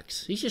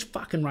tracks. He's just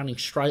fucking running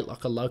straight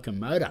like a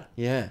locomotor.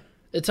 Yeah.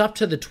 It's up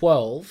to the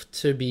 12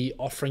 to be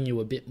offering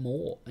you a bit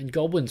more. And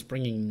Godwin's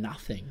bringing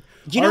nothing.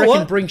 You know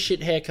what? Bring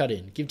shit haircut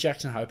in. Give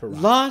Jackson Hope a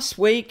run. Last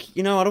week,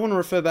 I don't want to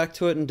refer back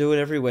to it and do it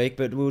every week,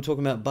 but we were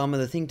talking about bum of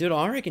the thing. Dude,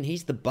 I reckon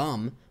he's the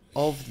bum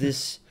of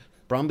this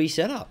Brumby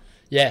setup.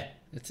 Yeah.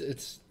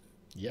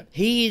 Yep.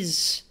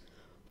 He's...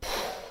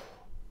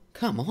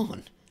 Come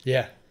on.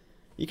 Yeah.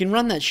 You can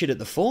run that shit at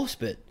the Force,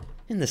 but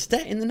in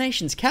the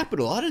nation's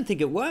capital, I don't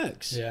think it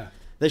works. Yeah.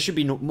 There should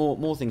be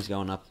more things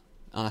going up,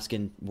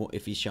 asking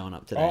if he's showing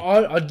up today.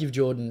 I'd give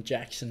Jordan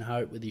Jackson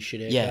Hope with his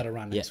shit haircut a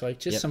run next week.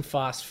 Just some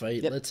fast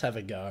feet. Yep. Let's have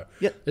a go.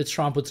 Yep. Let's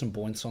try and put some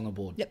points on the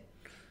board.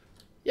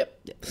 Yep.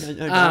 No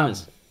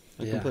dramas.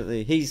 Yeah.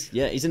 Completely.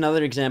 He's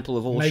another example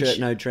of all shirt,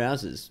 no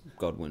trousers.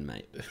 Godwin,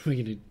 mate.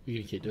 We're gonna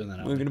keep doing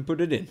that. We're gonna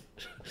put it in.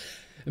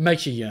 It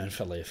makes you yearn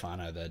for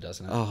Leofano, though,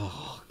 doesn't it?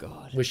 Oh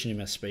God. Wishing him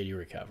a speedy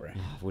recovery.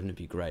 Oh, wouldn't it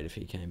be great if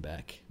he came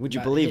back? Would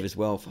you believe as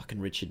well? Fucking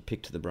Richard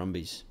picked the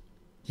Brumbies.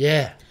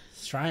 Yeah.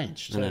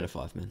 Strange. 9 out of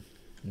 5, man.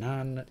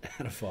 9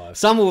 out of 5.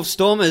 Sunwolf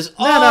Stormers. The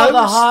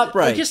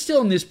heartbreak. Just still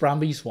in this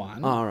Brumbies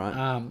one. All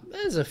right.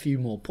 There's a few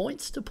more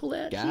points to pull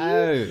out. Go.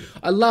 Here.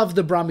 I love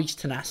the Brumbies'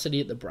 tenacity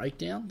at the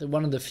breakdown. They're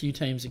one of the few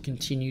teams that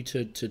continue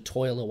to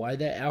toil away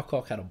there.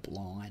 Alcock had a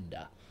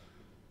blinder.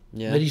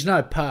 Yeah. But he's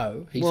no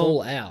Poe. He's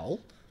all Al.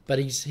 But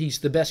he's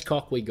the best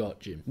cock we got,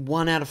 Jim.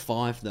 1 out of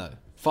 5, though.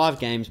 5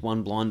 games,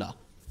 1 blinder.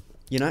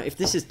 If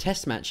this is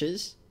test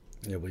matches...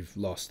 Yeah, we've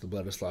lost the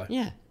Bledisloe.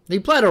 Yeah. He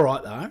played all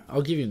right, though.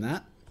 I'll give him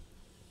that.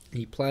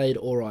 He played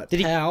all right.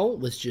 Powell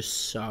was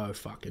just so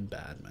fucking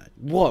bad, mate.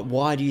 What?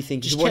 Why do you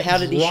think... How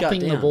did he shut down?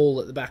 Dropping the ball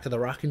at the back of the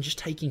ruck and just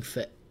taking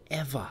forever.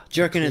 Do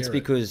you reckon it's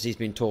because he's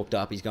been talked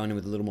up, he's going in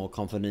with a little more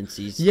confidence,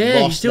 he's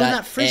doing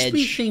that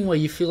frisbee edge. thing where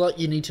you feel like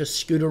you need to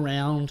scoot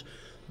around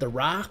the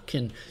ruck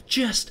and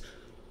just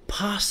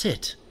pass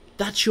it.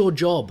 That's your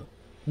job.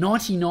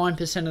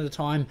 99% of the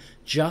time,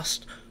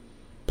 just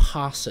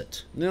pass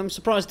it. No, I'm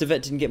surprised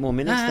DeVet didn't get more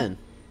minutes then.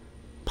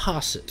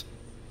 Pass it.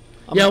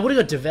 I would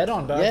have got DeVet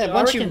on, but yeah,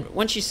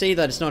 once you see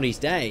that it's not his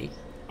day,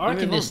 I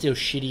reckon they're still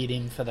shitty at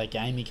him for that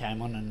game he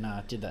came on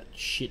and did that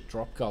shit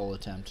drop goal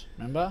attempt.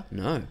 Remember?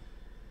 No.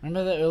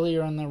 Remember that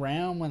earlier in the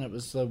round when it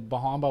was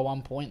behind by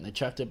 1 point and they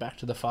chucked it back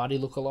to the Fardy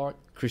lookalike?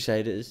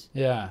 Crusaders.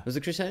 Yeah. Was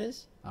it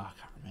Crusaders? Oh, I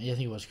can't remember. I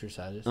think it was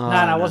Crusaders. Oh,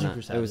 no, it wasn't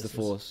Crusaders. It was the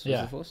Force. Yeah.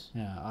 Was it the Force?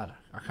 Yeah,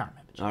 I can't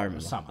remember. I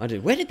remember. I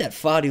do. Where did that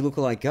Fardy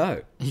lookalike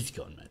go? He's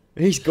gone, mate.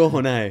 He's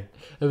gone, eh?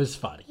 It was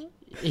funny.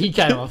 He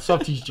came off,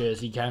 socked his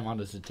jersey, he came on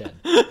as a 10.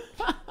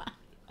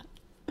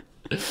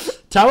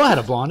 Toa had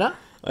a blinder.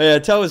 Oh, yeah,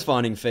 Toa's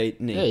finding feet,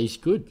 isn't he? Yeah, he's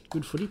good.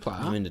 Good footy player.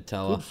 I'm into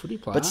Toa. Good footy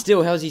player. But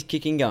still, how's his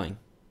kicking going?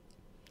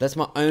 That's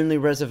my only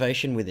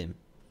reservation with him.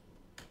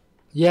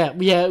 Yeah,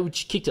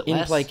 which kicked it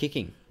less. In-play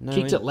kicking.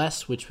 Kicked it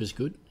less, which was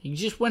good.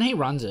 When he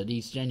runs it,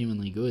 he's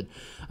genuinely good.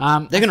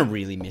 They're going to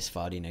really miss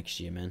Fardy next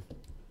year, man.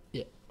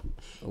 Yeah.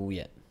 Oh,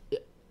 yeah.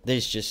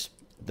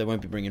 They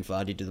won't be bringing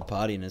Fardy to the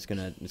party, and it's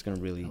gonna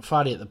really...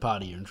 Fardy at the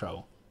party, you're in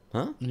trouble.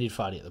 Huh? You need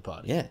Fardy at the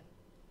party. Yeah.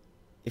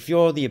 If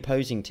you're the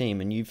opposing team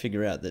and you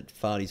figure out that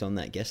Fardy's on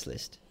that guest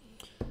list,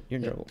 you're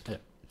in trouble.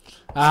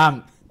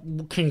 Yeah.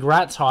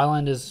 Congrats,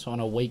 Highlanders, on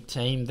a weak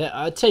team.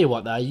 I tell you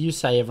what, though, you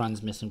say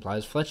everyone's missing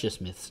players. Fletcher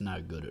Smith's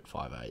no good at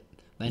 5'8".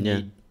 They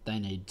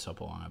need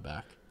Sopoanga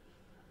back.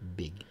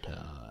 Big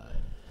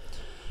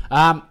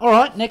time. All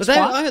right, next one.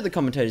 I heard the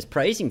commentators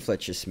praising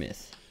Fletcher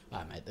Smith.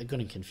 Oh, mate, they're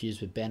getting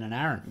confused with Ben and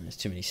Aaron. There's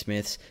too many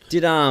Smiths.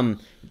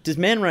 Does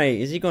Man Ray,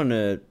 is he gone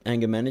to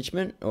anger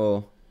management,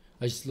 or...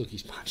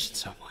 He's punching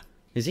someone.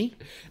 Is he?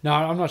 No,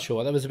 I'm not sure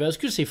what that was about. It's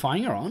good to see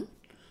Fainga on.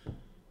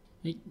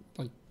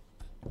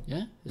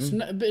 Yeah.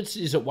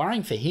 Is it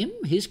worrying for him,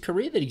 his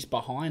career, that he's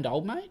behind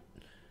old mate?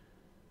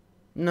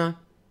 No.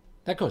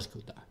 That guy's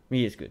good, though.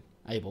 He is good.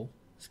 Abel.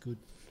 It's good.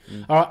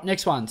 All right,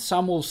 next one.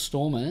 Sunwolves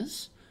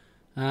Stormers.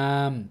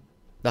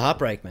 The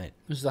heartbreak, mate.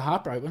 It was the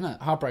heartbreak, wasn't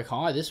it? Heartbreak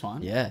high, this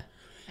one. Yeah.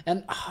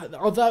 And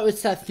although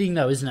it's that thing,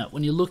 though, isn't it?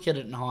 When you look at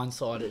it in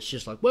hindsight, it's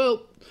just like,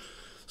 well,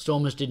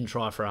 Stormers didn't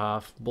try for a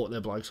half, brought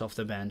their blokes off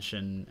the bench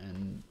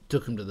and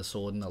took them to the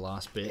sword in the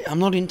last bit. I'm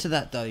not into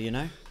that, though, you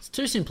know? It's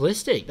too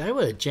simplistic. They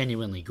were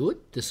genuinely good,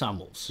 the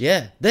Sunwolves.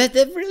 Yeah. They're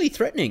really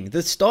threatening.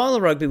 The style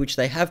of rugby, which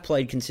they have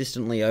played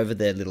consistently over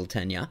their little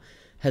tenure,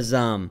 has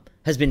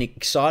been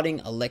exciting,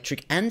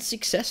 electric, and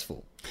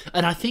successful.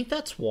 And I think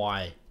that's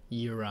why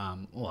you're,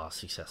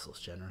 successful is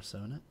generous,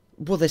 isn't it?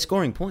 Well, they're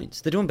scoring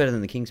points. They're doing better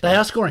than the Kings. They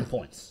are scoring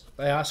points.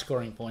 I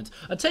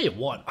tell you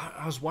what,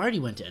 I was worried he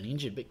went down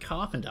injured, but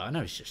Carpenter, I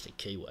know he's just a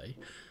Kiwi.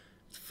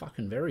 He's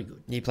fucking very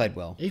good. He played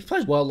well. He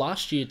played well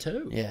last year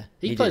too. Yeah,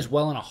 he plays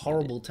well in a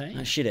horrible team.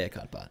 A shit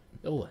haircut, but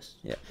Always.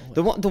 yeah.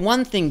 The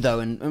one thing though,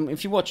 and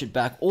if you watch it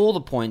back, all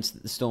the points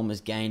that the Stormers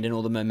gained and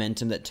all the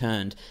momentum that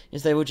turned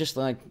is they were just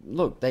like,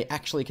 look, they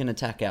actually can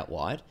attack out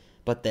wide,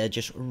 but they're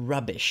just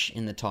rubbish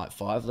in the tight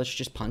five. Let's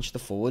just punch the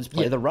forwards,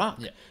 play the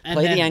ruck,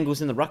 play the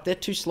angles in the ruck. They're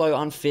too slow,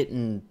 unfit,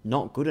 and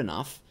not good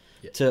enough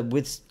to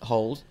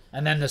withhold.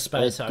 And then the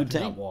space opened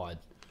up wide.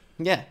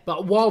 Yeah.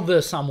 But while the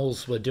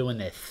Sunwolves were doing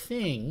their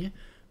thing,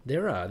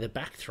 their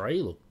back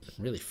three looked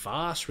really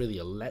fast, really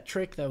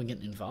electric. They were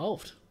getting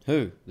involved.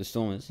 Who? The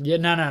Stormers? Yeah,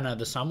 no.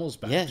 The Sunwolves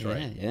back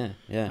three.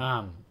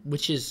 Yeah.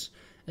 Which is,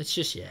 it's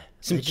just,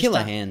 some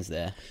killer hands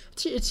there.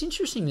 It's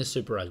interesting this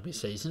Super Rugby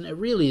season. It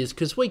really is,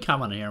 because we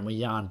come on here and we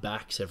yarn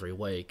backs every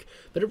week.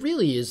 But it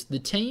really is the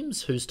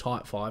teams whose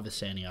tight five are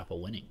standing up are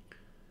winning.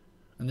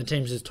 And the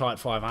teams whose tight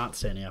five aren't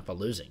standing up are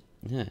losing.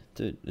 Yeah,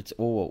 dude. It's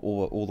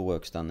all the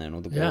work's done there and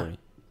all the glory.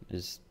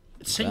 It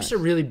seems to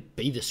really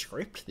be the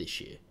script this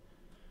year,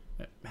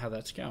 how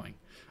that's going.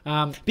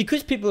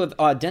 Because people have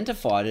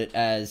identified it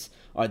as,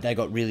 they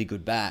got really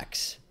good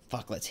backs.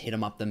 Fuck, let's hit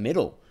them up the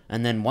middle.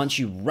 And then once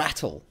you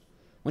rattle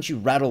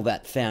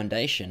that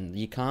foundation,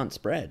 you can't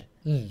spread.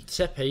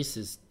 Set piece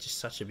is just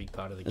such a big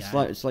part of the game.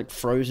 It's like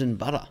frozen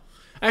butter.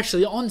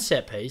 Actually, on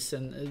set piece,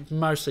 and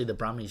mostly the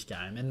Brumbies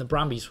game, and the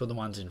Brumbies were the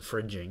ones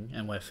infringing,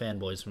 and we're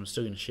fanboys, and we're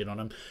still going to shit on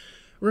them.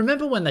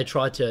 Remember when they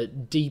tried to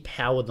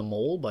depower the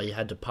maul, but you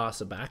had to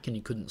pass it back and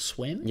you couldn't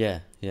swim? Yeah.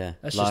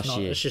 That's Last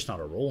year. It's just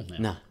not a rule now.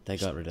 No, they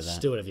got rid of that.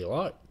 Just do whatever you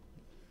like.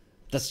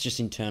 That's just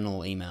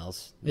internal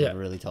emails. Never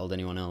really told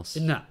anyone else.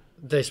 No.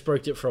 They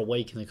spooked it for a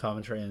week in the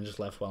commentary and just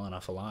left well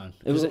enough alone.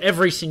 It was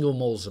every single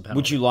maul's a penalty.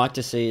 Would you like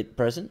to see it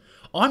present?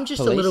 I'm just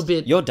a little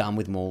bit... You're done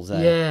with mauls,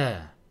 eh?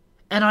 Yeah.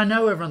 And I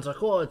know everyone's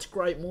like, oh, it's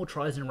great, more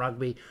tries in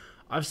rugby.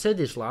 I've said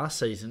this last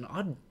season.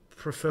 I'd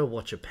prefer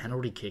watch a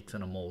penalty kick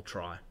than a maul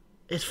try.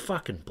 It's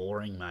fucking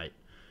boring, mate.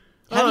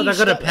 They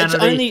got a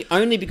penalty. It's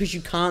only because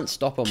you can't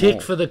stop a maul.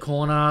 Kick for the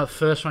corner.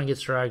 First one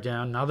gets dragged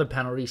down. Another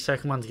penalty.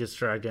 Second one gets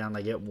dragged down.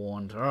 They get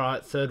warned. All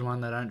right, third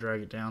one, they don't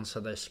drag it down, so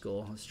they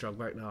score. Let's jog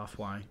back to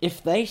halfway.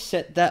 If they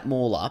set that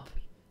maul up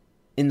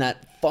in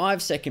that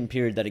 5-second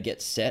period that it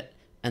gets set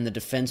and the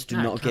defence do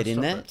not get in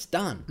there, it's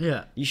done.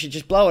 Yeah. You should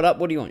just blow it up.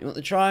 What do you want? You want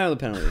the try or the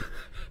penalty?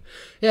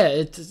 Yeah,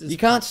 it's you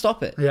can't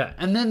stop it. Yeah,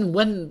 and then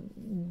when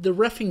the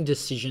reffing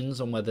decisions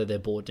on whether they're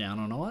brought down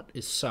or not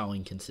is so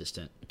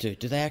inconsistent. Dude,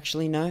 do they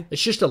actually know?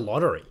 It's just a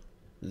lottery.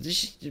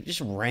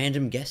 Just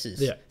random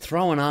guesses. Yeah.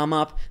 Throw an arm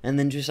up and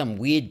then do some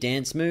weird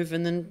dance move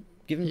and then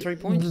give them 3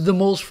 points. The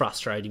maul's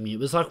frustrating me. It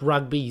was like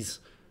rugby's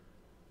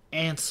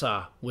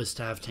answer was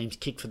to have teams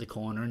kick for the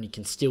corner and you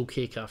can still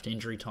kick after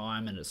injury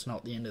time and it's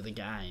not the end of the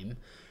game.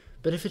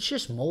 But if it's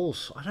just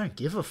mauls, I don't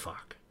give a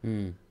fuck.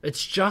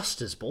 It's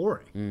just as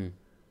boring.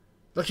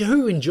 Like,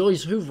 who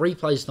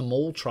replays the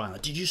maul try?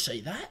 Like, did you see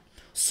that?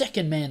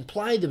 Second man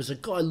play, there was a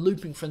guy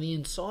looping from the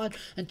inside,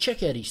 and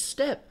check out his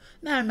step.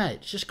 No, mate,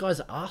 it's just guys'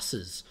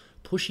 asses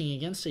pushing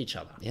against each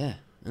other. Yeah,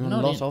 and a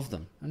lot of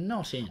them. I'm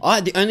not in.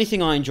 The only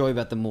thing I enjoy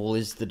about the maul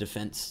is the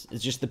defence.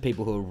 It's just the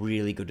people who are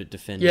really good at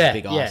defending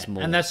big ass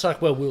maul. And that's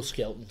like where Will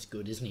Skelton's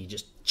good, isn't he?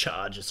 Just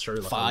charges through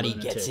like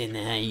Farty gets in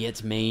there, he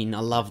gets mean.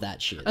 I love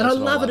that shit. And I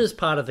love it as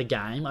part of the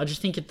game. I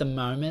just think at the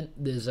moment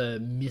there's a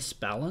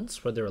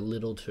misbalance where they're a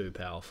little too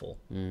powerful.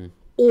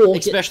 Or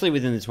especially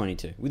within the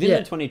 22. Within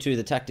the 22,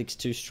 the tactic's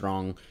too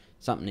strong.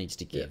 Something needs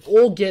to give.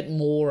 Or get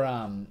more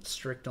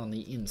strict on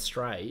the in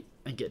straight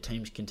and get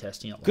teams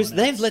contesting it. Because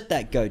they've let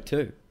that go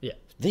too. Yeah.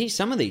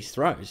 Some of these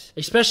throws.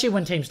 Especially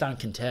when teams don't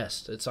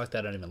contest. It's like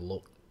they don't even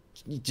look.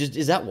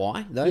 Is that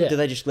why, though? Yeah. Do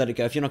they just let it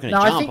go? If you're not going to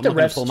jump, I'm not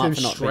going to pull them up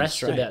for not being straight.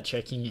 Stressed about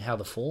checking how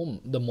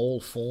the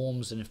maul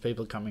forms and if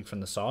people are coming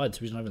from the side,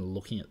 so he's not even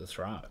looking at the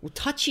throw. Well,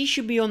 touchy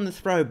should be on the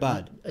throw,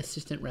 bud.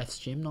 Assistant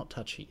refs, Jim, not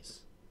touchies.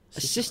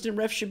 Assistant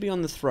refs should be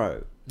on the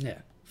throw. Yeah.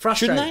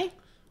 Frustrating. Shouldn't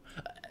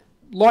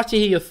they? Like to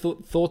hear your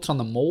thoughts on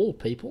the maul,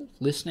 people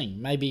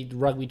listening. Maybe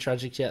rugby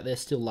tragics out there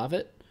still love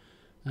it.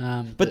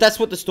 But that's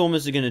what the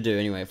Stormers are going to do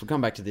anyway. If we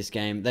come back to this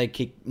game, they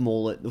kick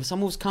maul.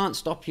 Some Wolves can't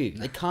stop you.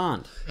 They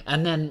can't.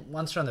 And then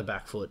once they're on the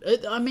back foot,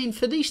 I mean,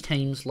 for these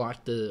teams like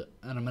and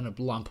I'm going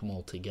to lump them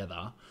all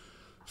together,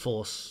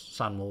 Force,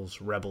 Sunwolves,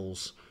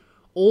 Rebels,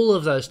 all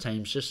of those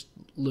teams just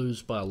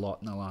lose by a lot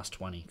in the last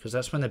 20 because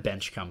that's when the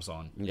bench comes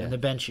on. Yeah. And the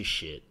bench is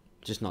shit.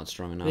 Just not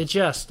strong enough. They're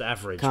just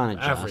average. Can't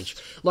adjust. Average.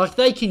 Like,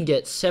 they can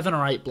get 7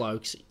 or 8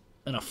 blokes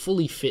in a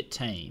fully fit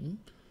team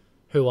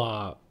who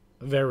are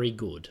very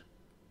good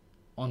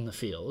on the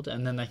field,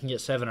 and then they can get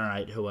 7 or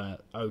 8 who are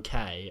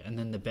okay, and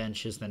then the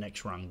bench is the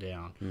next rung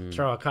down.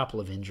 Throw a couple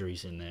of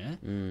injuries in there.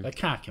 They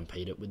can't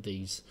compete it with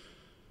these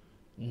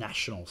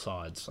national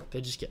sides. Like, they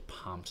just get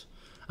pumped.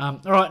 All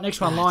right, next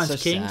one, Lions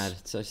It's so Kings. sad.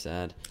 It's so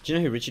sad. Do you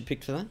know who Richard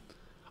picked for that?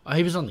 Oh,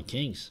 he was on the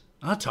Kings.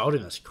 I told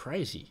him that's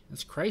crazy.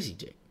 That's crazy,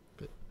 Dick.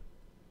 But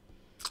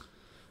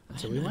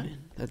that's what we went.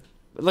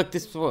 Look,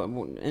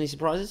 any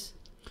surprises?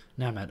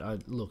 No,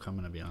 Matt. Look, I'm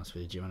going to be honest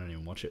with you. I don't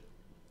even watch it.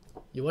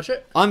 You watch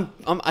it?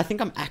 I think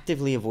I'm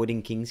actively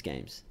avoiding Kings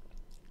games.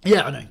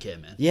 Yeah, I don't care,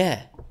 man.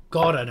 Yeah.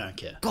 God, I don't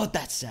care. God,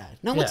 that's sad.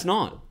 No, Yeah. it's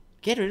not.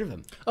 Get rid of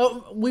them.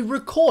 Oh, we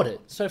record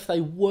it, so if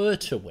they were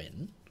to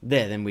win,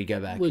 Then we go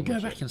back. we'll and go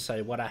watch back it. and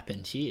say what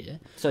happened here.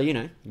 So,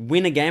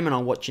 win a game and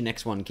I'll watch your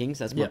next one, Kings.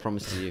 That's my Yep.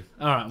 promise to you.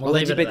 All right, Well,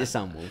 leave let you it beat at the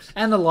that. Sunwolves.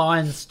 And the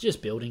Lions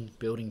just building.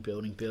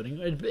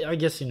 I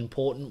guess an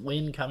important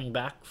win coming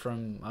back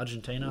from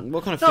Argentina.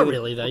 What kind of Not field-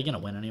 really, they're going to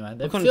win anyway.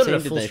 They've What kind of fielded team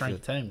a did they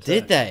full-strength field? team.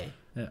 Did they?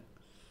 Yeah.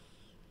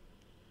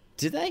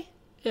 Did they?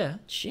 Yeah.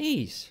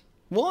 Jeez.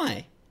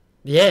 Why?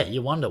 Yeah,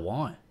 you wonder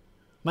why.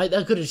 Mate,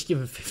 they could have just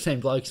given 15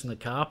 blokes in the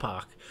car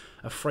park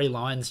a free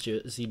Lions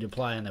jersey to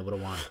play and they would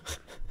have won.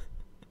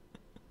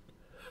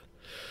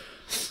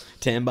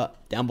 Tamba.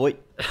 Down boy.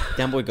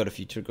 Down boy got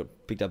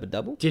picked up a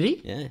double. Did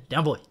he? Yeah.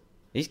 Down boy.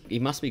 He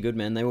must be good,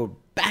 man. They were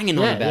banging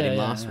on Yeah, about yeah, him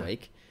yeah, last yeah.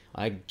 week.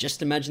 I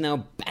just imagine they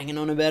were banging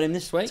on about him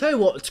this week. Tell you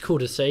what, it's cool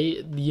to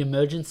see the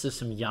emergence of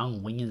some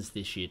young wingers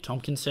this year.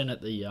 Tompkinson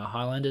at the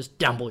Highlanders,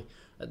 Down boy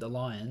at the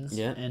Lions,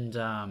 Yeah. and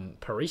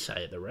Parise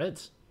at the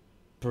Reds.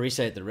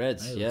 Parise at the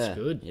Reds. Hey, yeah. that's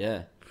good.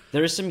 Yeah.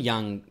 There is some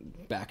young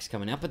backs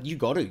coming out, but you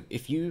got to.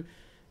 If you're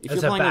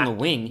As a playing on back, the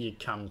wing, you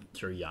come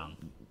through young.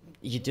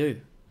 you do.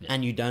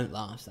 And you don't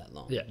last that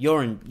long. Yeah.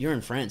 You're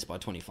in France by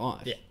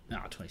 25. Yeah, no,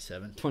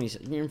 27.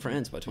 You're in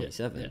France by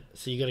 27. Yeah.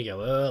 So you got to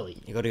go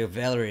early. You got to go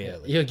very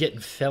early. You're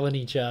getting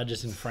felony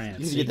charges in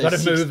France. You get got to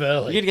those move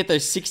early. You got to get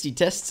those 60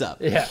 tests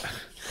up. Yeah.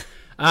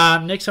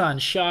 Next one,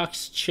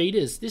 Sharks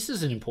Cheetahs. This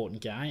is an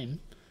important game.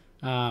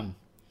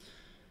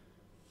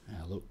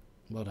 Look,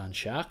 well done,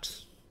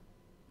 Sharks.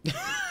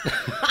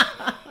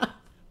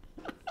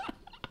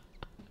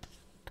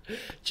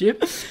 Jim?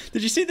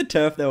 Did you see the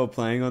turf they were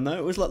playing on though?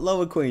 It was like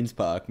Lower Queens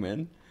Park,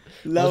 man.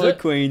 Lower it?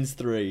 Queens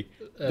 3.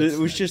 That's It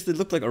was just, it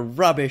looked like a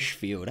rubbish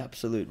field.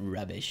 Absolute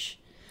rubbish.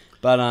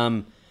 But,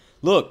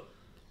 look.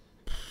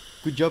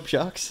 Good job,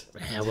 Sharks.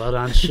 Yeah, well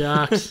done,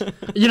 Sharks.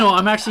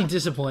 I'm actually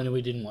disappointed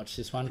we didn't watch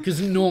this one because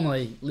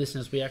normally,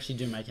 listeners, we actually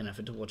do make an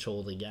effort to watch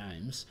all the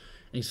games,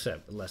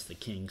 except less the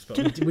Kings.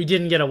 But we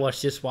didn't get to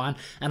watch this one,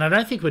 and I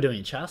don't think we're doing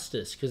it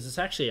justice because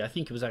I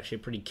think it was actually a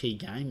pretty key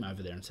game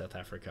over there in South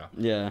Africa.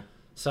 Yeah.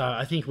 So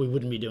I think we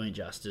wouldn't be doing it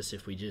justice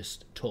if we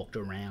just talked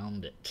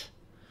around it.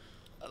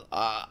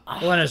 All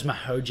I know is my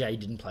Hoj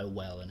didn't play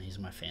well, and he's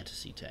my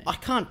fantasy team. I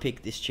can't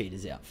pick this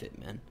Cheetahs outfit,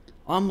 man.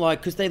 I'm like,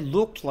 because they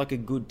looked like a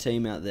good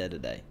team out there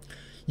today.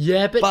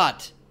 Yeah,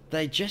 But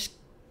they're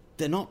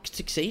not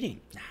succeeding.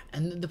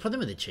 and the problem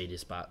with the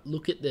Cheetahs, but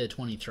look at the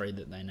 23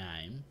 that they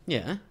name.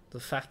 Yeah. The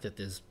fact that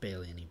there's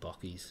barely any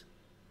bockies.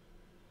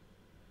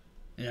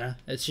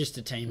 It's just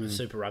a team of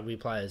Super Rugby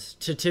players.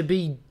 To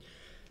be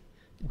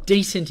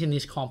decent in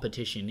this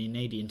competition, you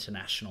need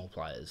international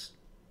players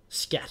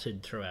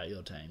scattered throughout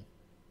your team.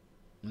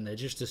 And they're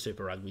just a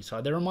Super Rugby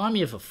side. They remind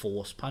me of a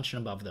Force punching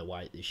above their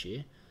weight this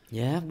year.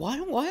 Yeah. Why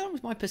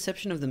was my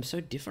perception of them so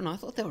different? I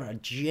thought they were a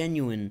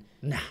genuine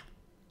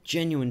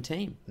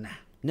team. Nah.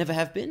 Never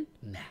have been?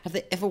 Nah. Have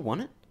they ever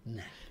won it?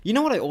 Nah. You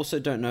know what I also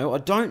don't know? I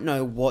don't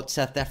know what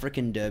South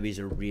African derbies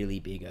are really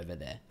big over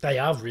there. They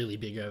are really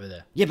big over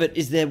there. Yeah, but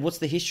what's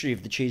the history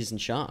of the Cheetahs and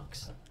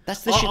Sharks?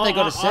 That's the shit they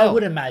got to I sell.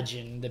 would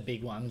imagine the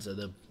big ones are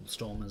the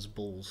Stormers,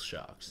 Bulls,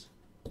 Sharks.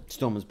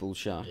 Stormers, Bulls,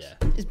 Sharks. Yeah.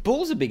 Is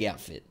Bulls a big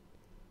outfit?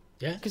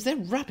 Yeah. Because they're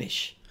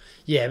rubbish.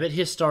 Yeah, but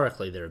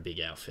historically they're a big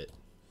outfit.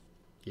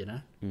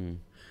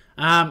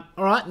 All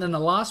right, and then the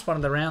last one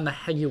of the round, the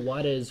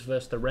Jaguares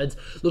versus the Reds.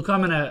 Look,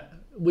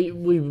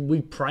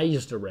 we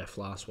praised a ref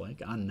last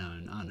week,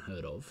 unknown,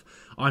 unheard of.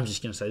 I'm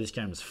just going to say this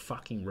game was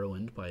fucking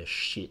ruined by a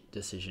shit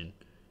decision.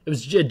 It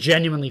was a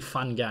genuinely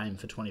fun game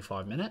for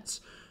 25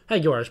 minutes.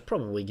 Jaguares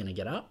probably going to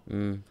get up.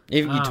 You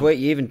even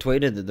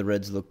tweeted that the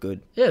Reds look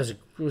good. Yeah, it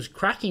was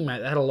cracking, mate.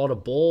 They had a lot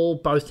of ball.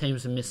 Both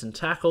teams were missing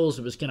tackles.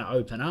 It was going to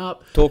open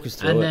up. Talk us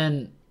through it. And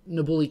then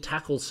Nabuli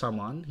tackles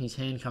someone. His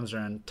hand comes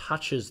around,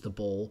 touches the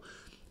ball.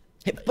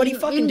 But he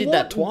fucking did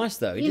that twice,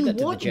 though. He did that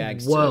to the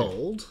Jags, too. In what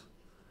world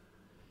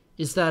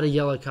is that a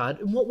yellow card?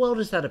 In what world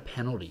is that a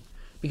penalty?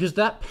 Because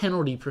that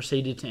penalty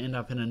proceeded to end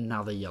up in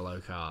another yellow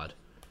card,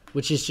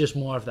 which is just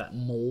more of that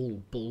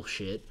maul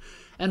bullshit.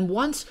 And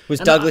once... Was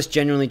Douglas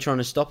genuinely trying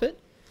to stop it?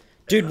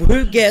 Dude,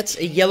 who gets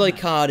a yellow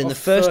card in the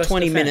first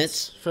 20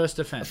 minutes? First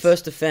offence.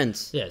 First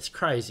offence. Yeah, it's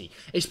crazy.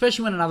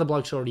 Especially when another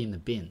bloke's already in the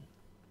bin.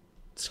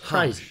 It's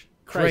crazy.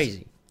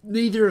 Crazy.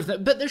 Neither of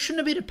them. But there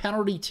shouldn't have been a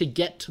penalty to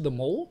get to the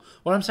maul.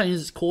 What I'm saying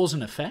is it's cause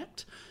and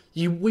effect.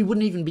 We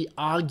wouldn't even be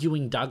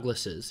arguing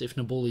Douglas's if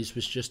Nabuli's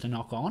was just a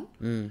knock-on.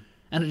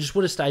 And it just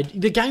would have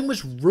stayed. The game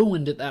was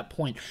ruined at that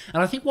point.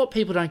 And I think what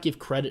people don't give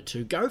credit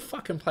to, go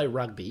fucking play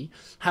rugby,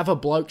 have a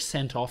bloke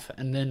sent off,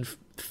 and then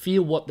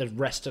feel what the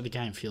rest of the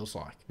game feels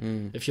like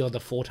if you're the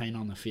 14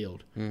 on the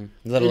field.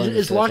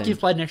 It's like you've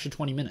played an extra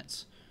 20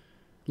 minutes,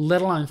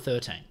 let alone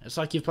 13. It's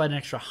like you've played an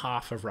extra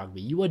half of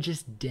rugby. You are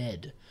just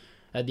dead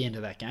at the end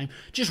of that game,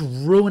 just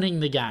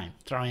ruining the game,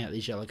 throwing out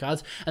these yellow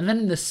cards. And then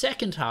in the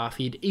second half,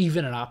 he'd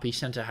even it up. He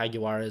sent a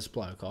Haguara's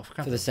bloke off.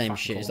 For the same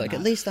shit. It's like,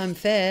 at least I'm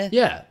fair.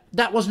 Yeah,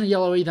 that wasn't a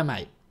yellow either,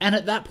 mate. And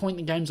at that point,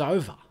 the game's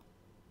over.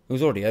 It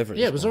was already over.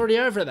 It was already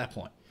over at that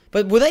point.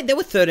 But they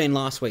were 13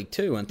 last week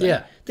too, weren't they?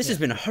 Yeah. This has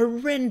been a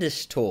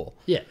horrendous tour.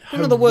 Yeah.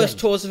 One of the worst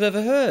tours I've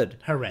ever heard.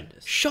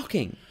 Horrendous.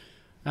 Shocking.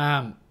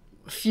 A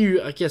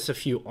few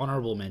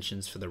honourable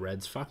mentions for the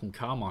Reds. Fucking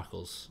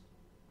Carmichael's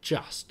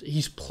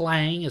he's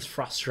playing as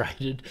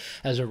frustrated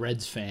as a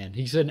Reds fan.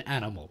 He's an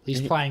animal.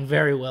 He's playing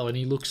very well and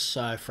he looks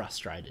so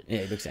frustrated. Yeah,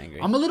 he looks angry.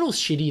 I'm a little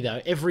shitty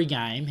though. Every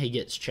game he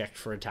gets checked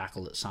for a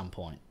tackle at some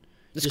point.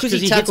 It's because he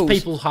hits tackles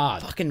people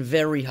hard. Fucking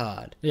very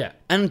hard. Yeah.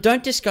 And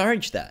don't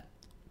discourage that.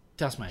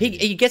 Does, mate.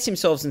 He gets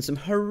himself in some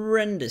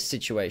horrendous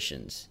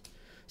situations.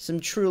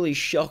 Some truly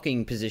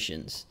shocking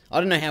positions.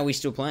 I don't know how he's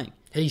still playing.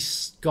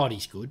 He's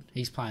good.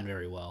 He's playing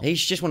very well.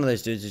 He's just one of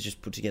those dudes who's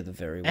just put together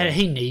very well. And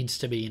he needs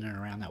to be in and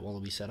around that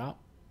Wallaby setup.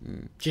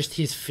 Just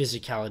his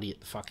physicality at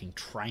the fucking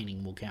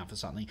training will count for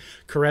something.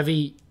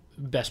 Karevi,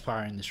 best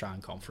player in the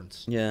Australian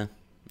Conference. Yeah,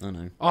 I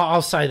know.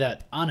 I'll say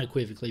that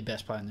unequivocally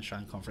best player in the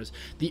Australian Conference.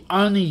 The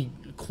only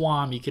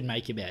qualm you could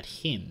make about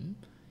him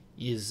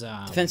is...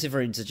 defensive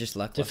reads are just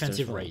lackluster.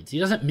 Defensive reads. He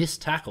doesn't miss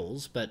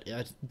tackles, but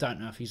I don't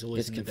know if he's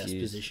always in the best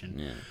position.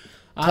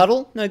 Yeah.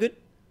 Tuttle, no good.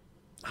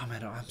 Oh,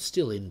 man, I'm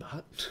still in,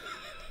 but...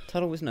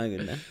 Tuttle was no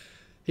good, man.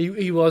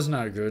 He was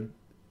no good.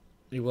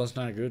 He was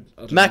no good.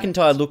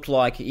 McIntyre looked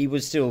like he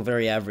was still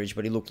very average,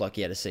 but he looked like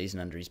he had a season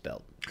under his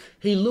belt.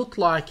 He looked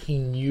like he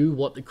knew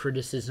what the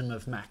criticism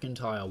of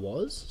McIntyre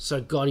was.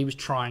 So, God, he was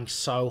trying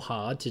so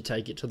hard to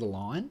take it to the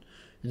line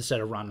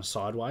instead of run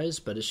sideways,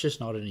 but it's just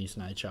not in his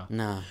nature.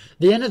 No. At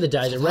the end of the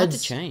day, it's hard to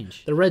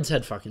change. The Reds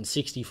had fucking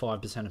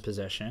 65% of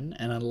possession,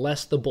 and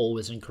unless the ball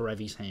was in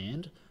Karevi's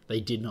hand, they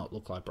did not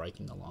look like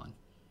breaking the line.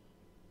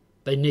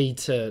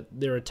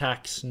 Their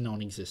attack's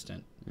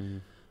non-existent.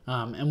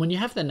 And when you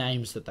have the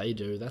names that they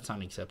do, that's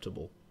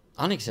unacceptable.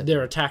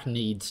 Their attack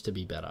needs to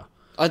be better.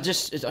 I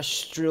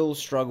still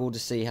struggle to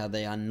see how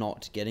they are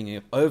not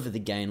getting over the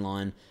gain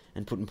line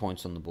and putting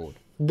points on the board.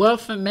 Well,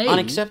 for me...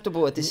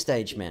 Unacceptable at this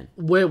stage, man.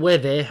 Where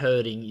they're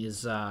hurting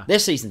is... their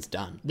season's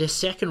done. Their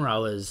second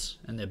rowers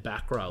and their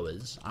back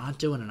rowers aren't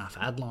doing enough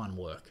ad-line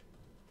work.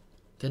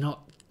 They're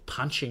not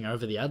punching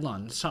over the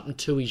ad-line. It's something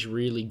Tui's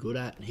really good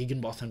at and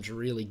Higginbotham's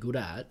really good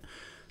at.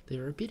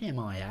 They're a bit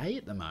MIA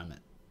at the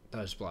moment,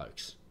 those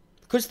blokes.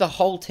 Because the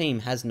whole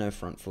team has no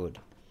front foot.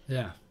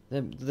 Yeah.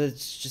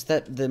 There's just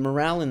that the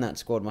morale in that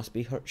squad must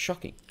be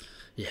shocking.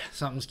 Yeah,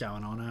 something's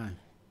going on,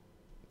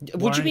 eh?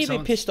 Would you be a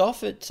bit pissed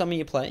off at some of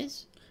your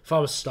players? If I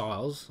was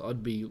Styles,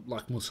 I'd be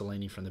like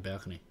Mussolini from the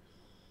balcony.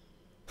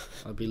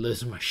 I'd be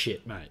losing my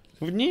shit, mate.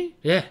 Wouldn't you?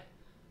 Yeah.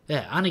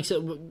 Yeah,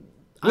 unacceptable.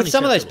 With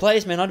some of those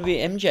players, man, I'd be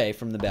MJ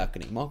from the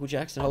balcony. Michael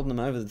Jackson holding them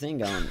over the thing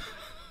going,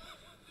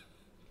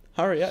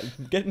 hurry up,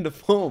 get into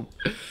form.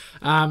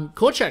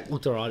 Korchak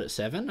looked alright at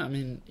 7. I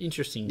mean,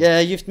 interesting. Yeah,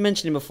 you've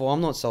mentioned him before.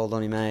 I'm not sold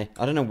on him, eh?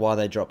 I don't know why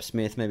they dropped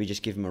Smith. Maybe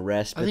just give him a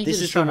rest. But I think this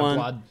they're is trying the one...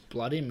 to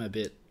blood him a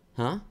bit.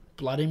 Huh?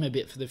 Blood him a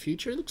bit for the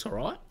future. He looks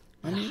alright.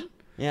 I mean...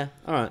 Yeah,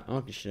 alright. I'll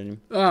give shit at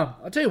him.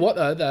 I'll tell you what,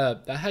 though.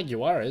 The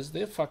Jaguares,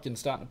 they're fucking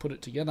starting to put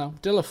it together.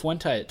 De La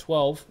Fuente at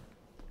 12.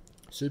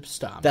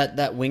 Superstar.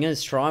 That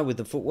winger's try with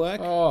the footwork,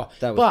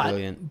 that was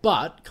brilliant.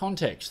 But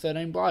context,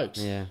 13 blokes.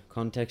 Yeah,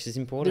 context is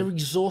important. They're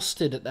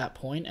exhausted at that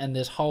point, and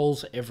there's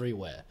holes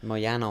everywhere.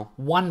 Moyano.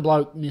 One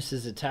bloke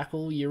misses a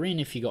tackle, you're in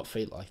if you got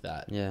feet like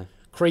that. Yeah.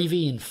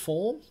 Creevy in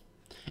form,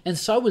 and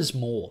so was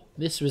Moore.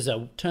 This was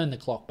a turn the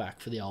clock back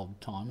for the old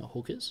time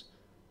hookers.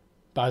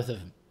 Both of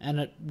them.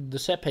 And the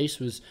set piece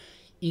was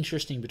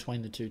interesting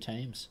between the two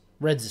teams.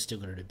 Reds are still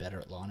going to do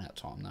better at line-out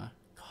time, though.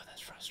 God, that's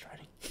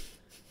frustrating.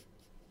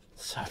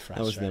 So frustrating.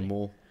 That was their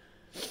more.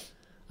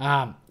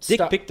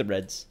 Dick picked the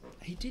Reds.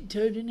 He did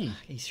too, didn't he?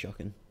 He's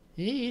shocking.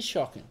 He is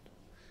shocking.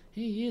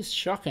 He is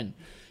shocking.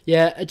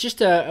 Yeah,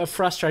 just a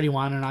frustrating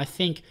one, and I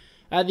think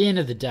at the end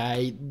of the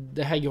day,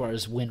 the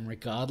Jaguares win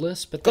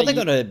regardless. But they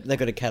got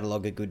a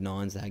catalogue of good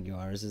nines, the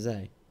Jaguares, is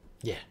they?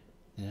 Yeah.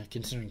 Yeah,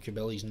 considering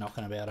Cabelli's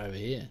knocking about over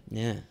here.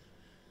 Yeah.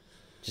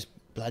 Just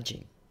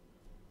bludging.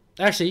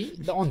 Actually,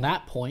 on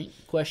that point,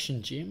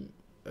 question, Jim,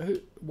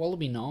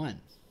 Wallaby 9?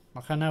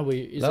 Like, I know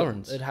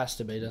Lawrence. It has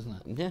to be, doesn't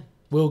it? Yeah.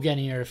 Will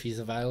Genier if he's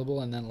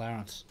available, and then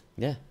Lawrence.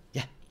 Yeah.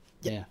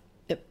 Yeah.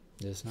 Yep.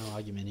 There's no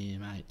argument here,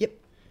 mate. Yep.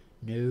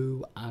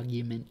 No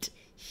argument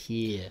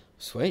here.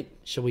 Sweet.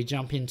 Shall we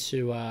jump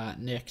into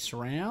next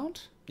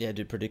round? Yeah,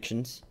 do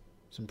predictions.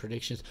 Some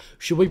predictions.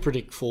 Should we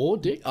predict 4,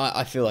 Dick?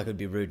 I feel like it would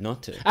be rude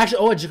not to.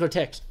 Actually, I just got a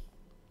text.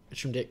 It's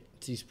from Dick.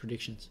 It's his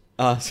predictions.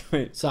 Ah,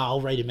 sweet. So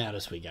I'll read him out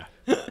as we go.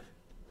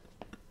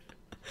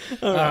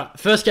 All right,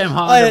 first game Oh,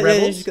 Highlander yeah,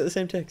 Rebels. he's got the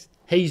same text.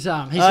 He's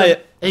yeah.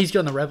 he's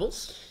gone the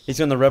Rebels.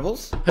 He's on the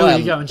Rebels. Who are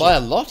you going to? By a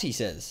lot, he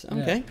says.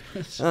 Okay.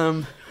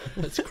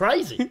 That's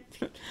crazy.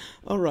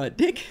 All right,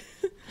 Dick.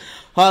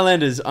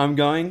 Highlanders, I'm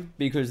going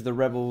because the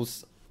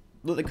Rebels...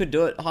 Look, they could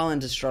do it.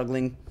 Highlanders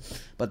struggling,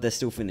 but they're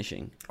still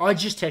finishing. I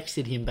just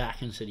texted him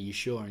back and said, "Are you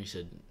sure?" And he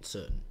said,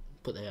 "Certain."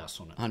 Put the house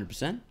on it.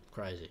 100%?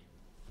 Crazy.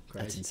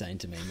 That's insane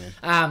to me,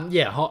 man.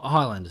 Yeah,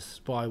 Highlanders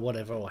by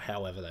whatever or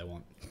however they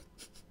want.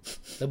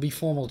 There'll be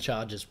formal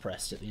charges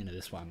pressed at the end of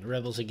this one. The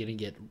Rebels are going to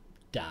get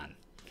done.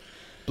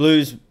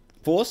 Blues,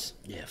 Force?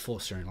 Yeah,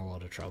 Force are in a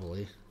lot of trouble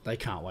here. They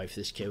can't wait for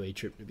this Kiwi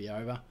trip to be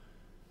over.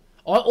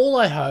 All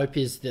I hope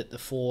is that the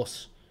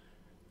Force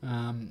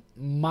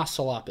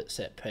muscle up at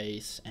set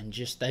piece and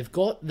just... They've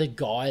got the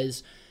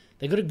guys...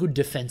 They've got a good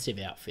defensive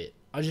outfit.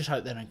 I just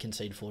hope they don't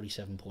concede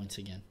 47 points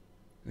again.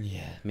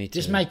 Yeah, me too.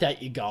 Just make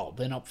that your goal.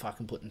 They're not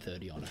fucking putting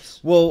 30 on us.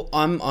 Well,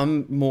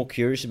 I'm more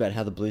curious about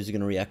how the Blues are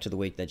going to react to the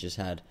week they just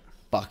had.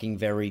 Bucking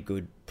very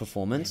good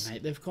performance. Yeah,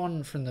 mate, they've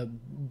gone from the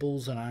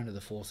Bulls at home to the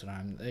Force at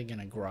home. They're going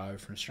to grow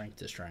from strength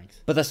to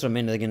strength. But that's what I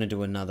mean. They're going to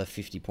do another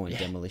 50-point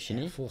demolition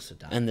here. Force are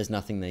done. And there's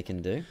nothing they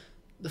can do.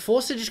 The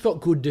Force have just got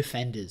good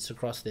defenders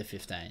across their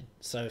 15.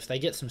 So if they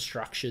get some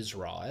structures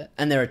right...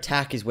 And their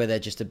attack is where they're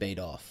just a beat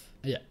off.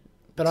 Yeah.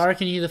 But I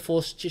reckon the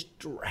Force just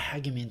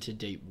drag them into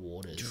deep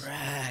waters.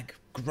 Drag.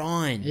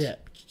 Grind. Yeah.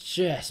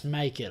 Just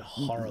make it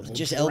horrible.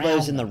 Just Drown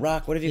elbows in the them.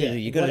 ruck. Whatever you got to do.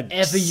 You got to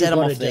Whatever set them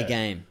gotta off their do.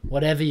 game.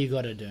 Whatever you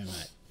got to do,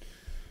 mate.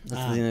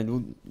 That's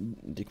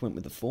Dick went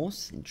with the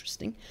Force.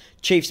 Interesting.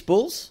 Chiefs,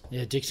 Bulls.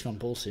 Yeah, Dick's gone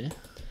Bulls here.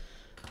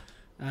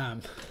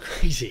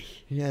 Crazy.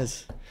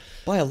 Yes.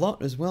 By a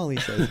lot as well, he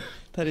says.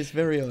 That is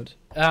very odd.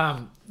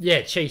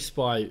 Yeah, Chiefs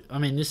by... I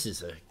mean, this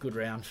is a good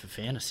round for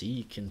fantasy.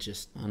 You can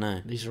just... I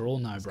know. These are all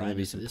There's going to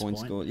be no-brainers some at this points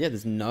point. scored. Yeah,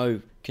 there's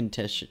no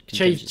contention.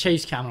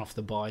 Chiefs coming off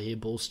the bye here.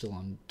 Bulls still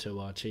on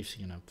tour. Chiefs are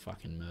going to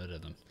fucking murder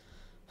them.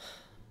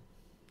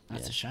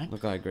 That's a shame.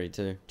 Look, I agree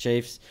too.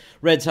 Chiefs.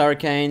 Reds,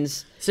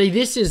 Hurricanes. See,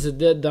 this is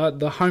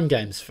the home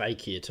game's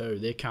fake here too.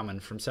 They're coming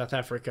from South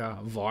Africa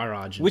via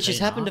Argentina. Which has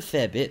happened a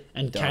fair bit.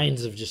 And though.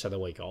 Canes have just had a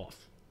week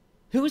off.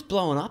 Who was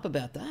blowing up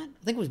about that?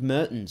 I think it was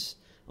Mertens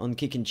on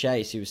Kick and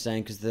Chase. He was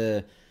saying because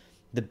the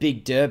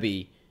big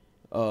derby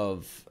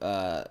of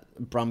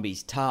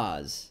Brumbies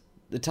Tars,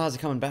 the Tars are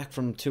coming back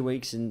from 2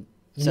 weeks in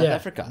South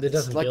Africa. There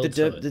doesn't like build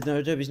to it.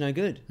 the derby's no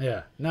good.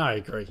 Yeah, no, I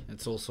agree.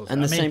 It's all sorts.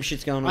 And of... the same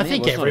shit's going on. I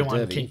think Well, it's not a everyone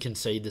derby. can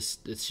concede this.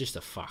 It's just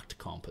a fucked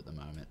comp at the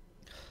moment.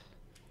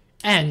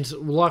 And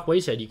like we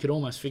said, you could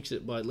almost fix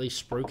it by at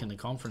least spruiking the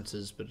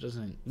conferences, but it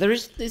doesn't.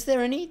 Is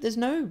there any? There's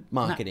no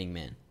marketing,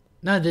 man.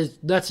 No,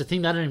 that's the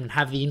thing. They don't even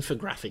have the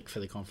infographic for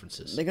the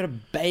conferences. They got a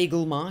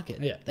bagel market.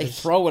 Yeah, They there's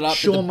throw it up.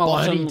 Sean to the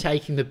Maloney bottom.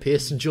 taking the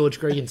piss and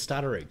George Gregan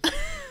stuttering.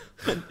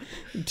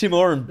 Tim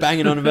Oren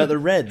banging on about the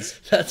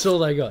Reds. That's all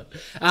they got.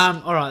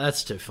 All right,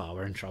 that's too far.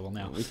 We're in trouble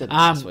now. We said that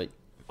last week.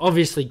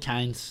 Obviously,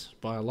 Canes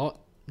by a lot.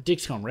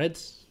 Dick's gone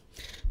Reds.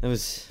 That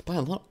was by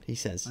a lot, he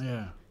says.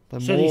 Yeah. By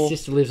Said more. his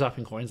sister lives up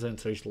in Queensland,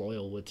 so he's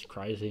loyal, which is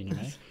crazy to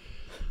me.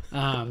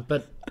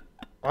 But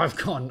I've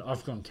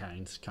gone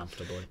Canes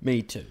comfortably.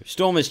 Me too.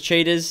 Stormers,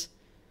 Cheaters.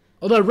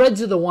 Although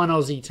Reds are the one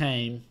Aussie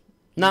team.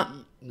 Nah.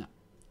 No.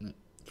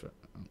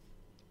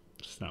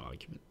 It's no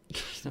argument.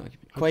 No,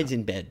 Quaid's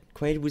in bed.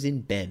 Quaid was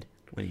in bed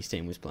when his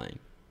team was playing.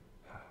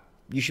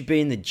 You should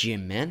be in the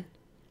gym, man.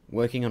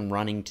 Working on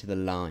running to the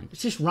line.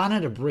 It's just run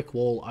at a brick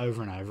wall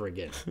over and over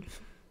again.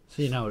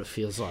 So you know what it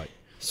feels like.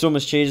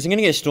 Stormers, Cheaters. I'm going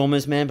to go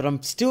Stormers, man, but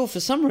I'm still,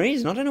 for some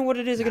reason, I don't know what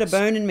it is. I got a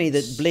bone in me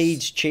that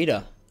bleeds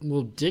Cheetah.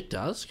 Well, Dick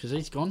does, because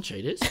he's gone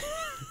Cheaters.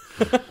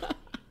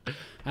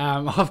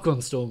 I've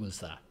gone Stormers,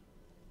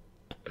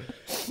 though.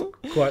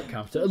 Quite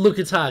comfortable. Look,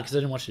 it's hard, because I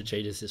didn't watch the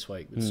Cheaters this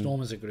week, but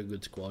Stormers have got a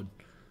good squad.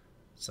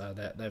 So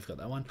they've got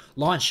that one.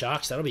 Lions,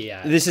 Sharks, that'll be...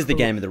 This is the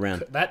game of the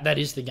round. That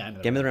is the game of the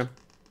round. Game of the round.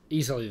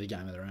 Easily the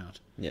game of the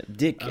round. Yeah,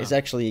 Dick is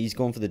actually, he's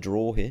gone for the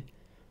draw here.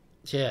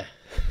 Yeah.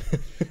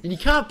 And you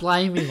can't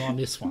blame him on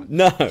this one.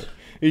 No,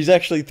 he's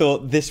actually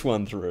thought this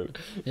one through.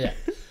 Yeah.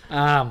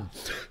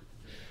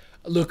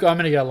 Look, I'm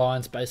going to go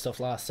Lions based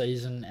off last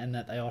season and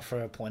that they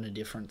offer a point of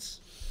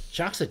difference.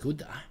 Sharks are good,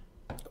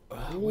 though.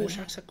 Oh,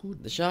 Sharks are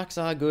good. The Sharks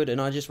are good,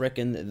 and I just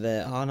reckon that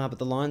they're... Oh, no, but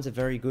the Lions are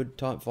very good,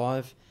 type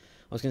 5.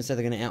 I was going to say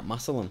they're going to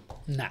outmuscle them.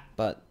 Nah.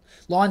 But...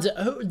 Lions,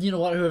 you know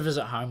what? Whoever's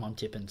at home, I'm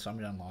tipping, so I'm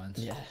going Lions.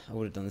 Yeah, I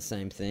would have done the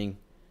same thing.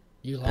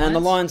 You Lions? And the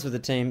Lions with the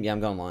team, yeah, I'm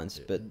going Lions.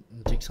 But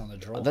Dick's on the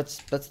draw. that's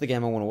the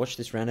game I want to watch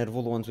this round. Out of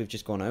all the ones we've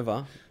just gone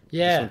over,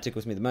 Yeah. this one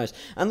tickles me the most.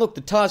 And look,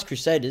 the Tars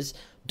Crusaders,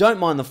 don't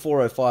mind the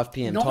 4:05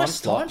 p.m. time Nice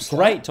slot. time slot.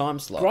 Great time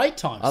slot. Great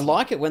time I slot.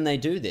 like it when they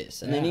do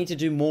this, and they Yeah. need to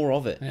do more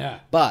of it. Yeah.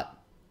 But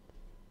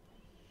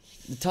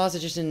the Tars are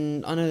just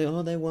in... I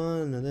know, they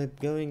won, and they're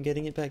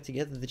getting it back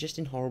together. They're just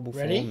in horrible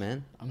Ready? form,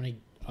 man. I'm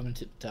gonna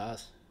tip the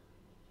Tars.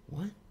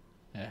 What?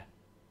 Yeah.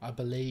 I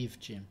believe,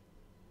 Jim.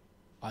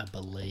 I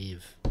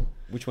believe.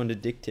 Which one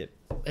did Dick tip?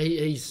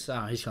 He's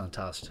going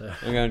Tars too.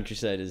 I'm going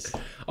Crusaders.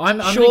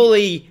 I'm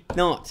Surely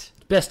not.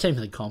 best team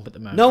in the comp at the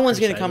moment. No one's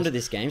going to come Crusaders. to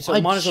this game, so I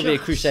it might as well be a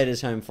just-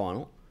 Crusaders home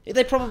final.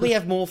 They probably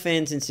have more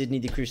fans in Sydney,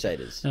 the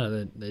Crusaders.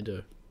 No, they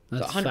do.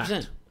 That's 100%.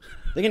 fact.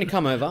 They're going to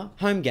come over,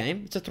 home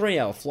game. It's a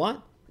 3-hour flight.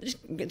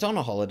 It's on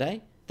a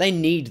holiday. They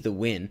need the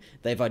win.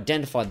 They've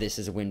identified this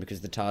as a win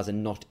because the Tars are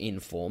not in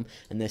form,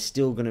 and they're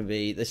still going to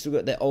be. They still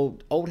got their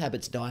old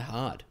habits die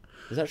hard.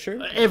 Is that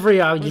true? Every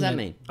argument. What does that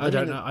mean? I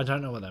don't know. I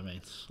don't know what that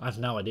means. I have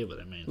no idea what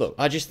that means. Look,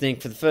 I just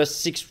think for the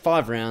first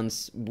 5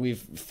 rounds,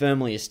 we've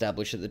firmly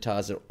established that the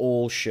Tars are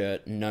all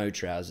shirt, no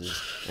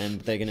trousers, and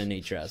they're going to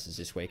need trousers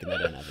this week, and they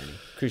don't have any.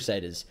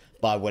 Crusaders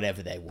buy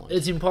whatever they want.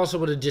 It's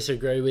impossible to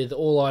disagree with.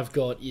 All I've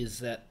got is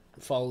that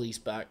Foley's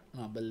back,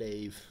 I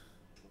believe.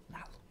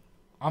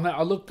 I mean,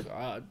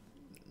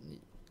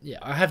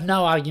 I have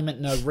no argument,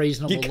 no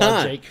reasonable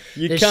logic.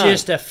 There's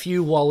just a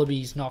few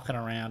wallabies knocking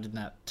around in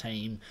that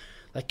team.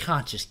 They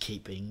can't just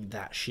keep being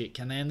that shit,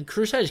 can they? And the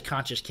Crusaders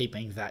can't just keep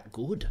being that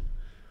good.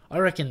 I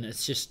reckon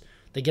it's just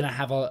they're going to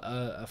have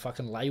a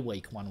fucking lay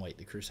week one week,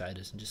 the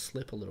Crusaders, and just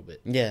slip a little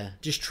bit. Yeah.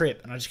 Just trip.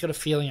 And I just got a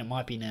feeling it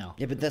might be now.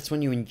 Yeah, but that's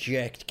when you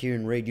inject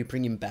Kieran Reid. You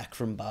bring him back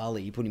from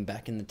Bali. You put him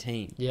back in the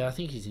team. Yeah, I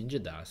think he's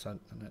injured, though, so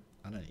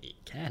I don't think he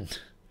can.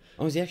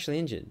 Oh, is he actually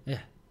injured? Yeah.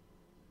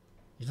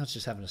 He's not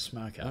just having a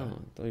smoke. Oh, I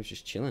thought he was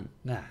just chilling.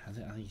 Nah, I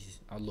think he's...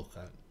 Oh, look,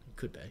 it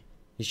could be.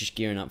 He's just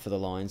gearing up for the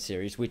Lions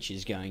series, which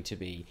is going to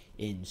be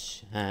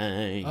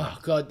insane. Oh,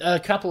 God. A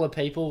couple of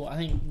people. I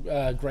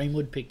think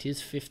Greenwood picked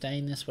his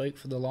 15 this week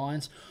for the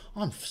Lions.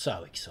 I'm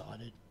so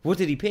excited. What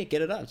did he pick?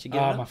 Get it up. Did you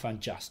get it up? My phone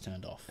just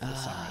turned off for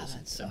some reason.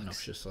 That sucks.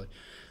 Obnoxiously.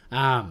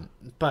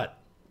 But...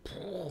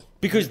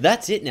 Because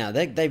that's it now.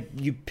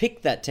 You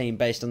picked that team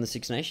based on the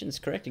Six Nations,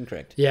 correct?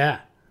 Incorrect? Yeah.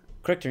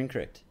 Correct or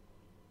incorrect?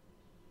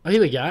 Oh,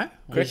 here we go.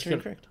 Correct or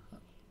incorrect?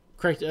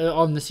 Correct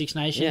on the Six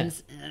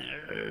Nations.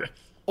 Yeah.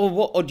 Or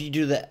what? Or do you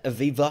do the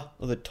Aviva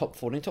or the top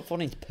 14? Top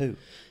 14 is poo.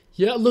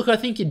 Yeah, look, I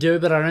think you do,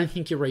 but I don't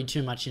think you read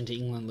too much into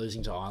England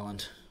losing to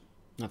Ireland.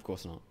 No, of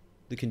course not.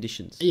 The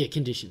conditions. Yeah,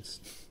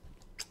 conditions.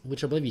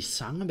 Which I believe you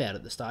sung about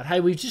at the start. Hey,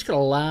 we've just got a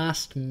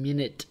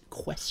last-minute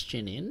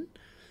question in.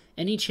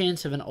 Any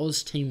chance of an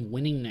Oz team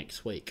winning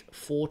next week?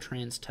 4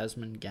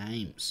 Trans-Tasman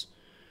games.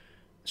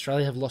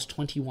 Australia have lost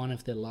 21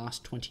 of their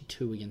last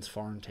 22 against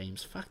foreign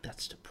teams. Fuck,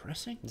 that's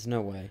depressing. There's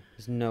no way.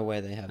 There's no way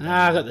they have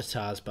that. I got the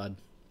Tars, bud.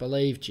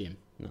 Believe Jim.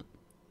 No.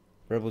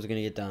 Rebels are going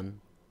to get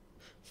done.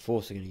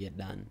 Force are going to get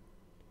done.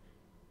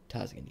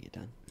 Tars are going to get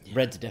done. Yeah.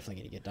 Reds are definitely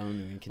going to get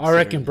done. I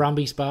reckon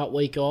Brumbies Bart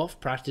week off.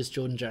 Practice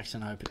Jordan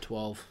Jackson Hope at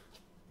 12.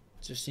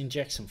 Just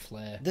inject some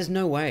flair. There's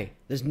no way.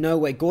 There's no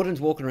way.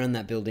 Gordon's walking around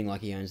that building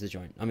like he owns the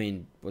joint. I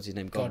mean, what's his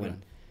name?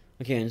 Godwin.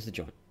 Like he owns the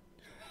joint.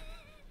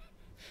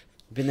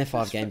 Been there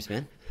 5 games,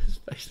 man.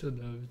 Based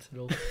on at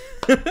all.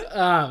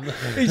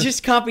 He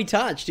just can't be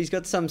touched. He's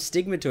got some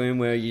stigma to him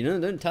where,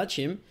 don't touch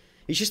him.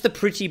 He's just the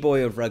pretty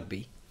boy of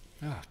rugby.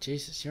 Oh,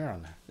 Jesus, you're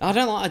on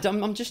that.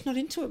 I'm just not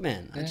into it,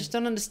 man. Yeah. I just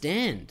don't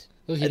understand.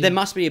 Look, there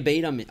must be a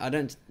beat on me.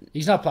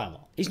 He's not playing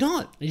well. He's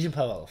not. He didn't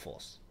play well at the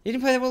Force. He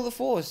didn't play that well at the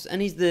Force.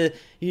 And he's the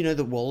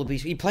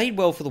Wallabies. He played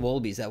well for the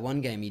Wallabies. That one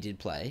game he did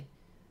play.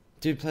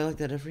 Did he play like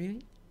that every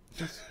week?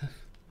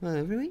 Well,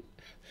 every week?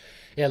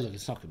 Yeah, look,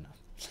 it's not good enough.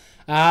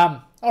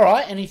 All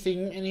right,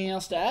 anything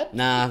else to add?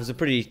 Nah, it was a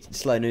pretty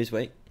slow news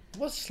week.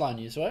 What's a slow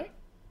news week?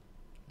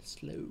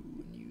 Slow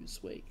news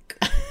week.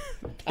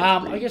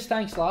 I guess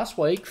thanks last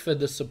week for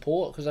the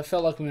support, because I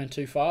felt like we went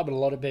too far, but a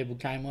lot of people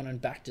came on and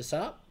backed us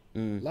up.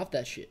 Love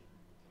that shit.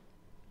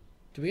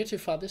 Did we get too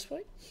far this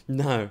week?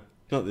 No,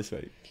 not this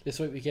week. This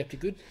week we kept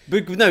it good?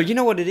 But no, you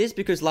know what it is?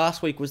 Because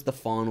last week was the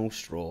final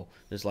straw.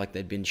 It's like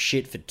they'd been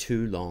shit for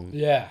too long.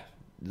 Yeah.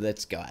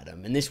 Let's go at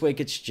them. And this week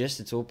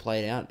it's all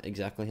played out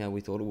exactly how we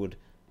thought it would.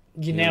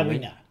 Now we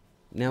know.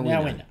 Now we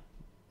know.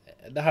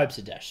 The hopes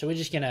are dashed. So we're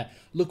just going to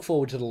look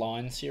forward to the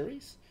Lions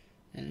series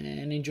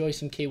and enjoy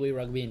some Kiwi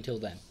rugby until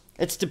then.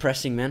 It's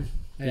depressing, man.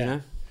 Yeah. You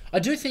know? I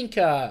do think...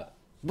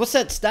 what's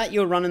that stat you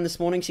were running this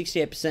morning?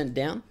 68%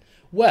 down?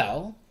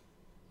 Well,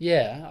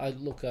 yeah. I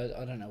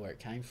don't know where it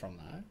came from,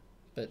 though.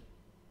 But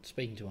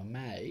speaking to a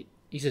mate,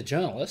 he's a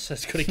journalist, so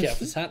it's got to count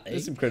for something.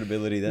 There's some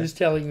credibility there. He's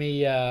telling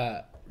me...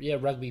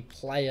 rugby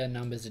player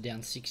numbers are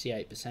down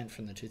 68%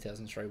 from the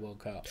 2003 World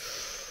Cup.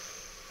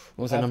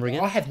 What was that number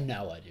again? I have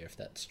no idea if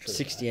that's true.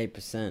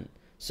 68%.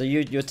 So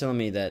you're telling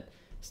me that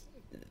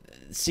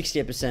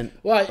 68%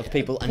 of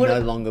people are no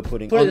longer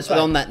putting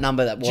on that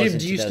number that was Jim, in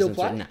do you still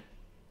play? Nah.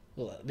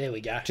 Well, there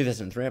we go.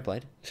 2003 I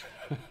played.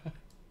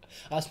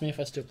 Ask me if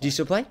I still play. Do you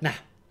still play? Nah.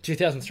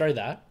 2003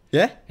 though.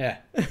 Yeah? Yeah.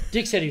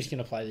 Dick said he was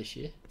going to play this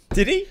year.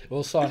 Did he?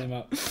 We'll sign him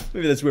up.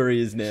 Maybe that's where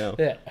he is now.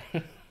 Yeah.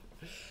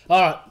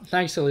 All right.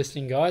 Thanks for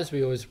listening, guys.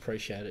 We always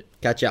appreciate it.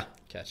 Catch ya.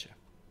 Catch ya.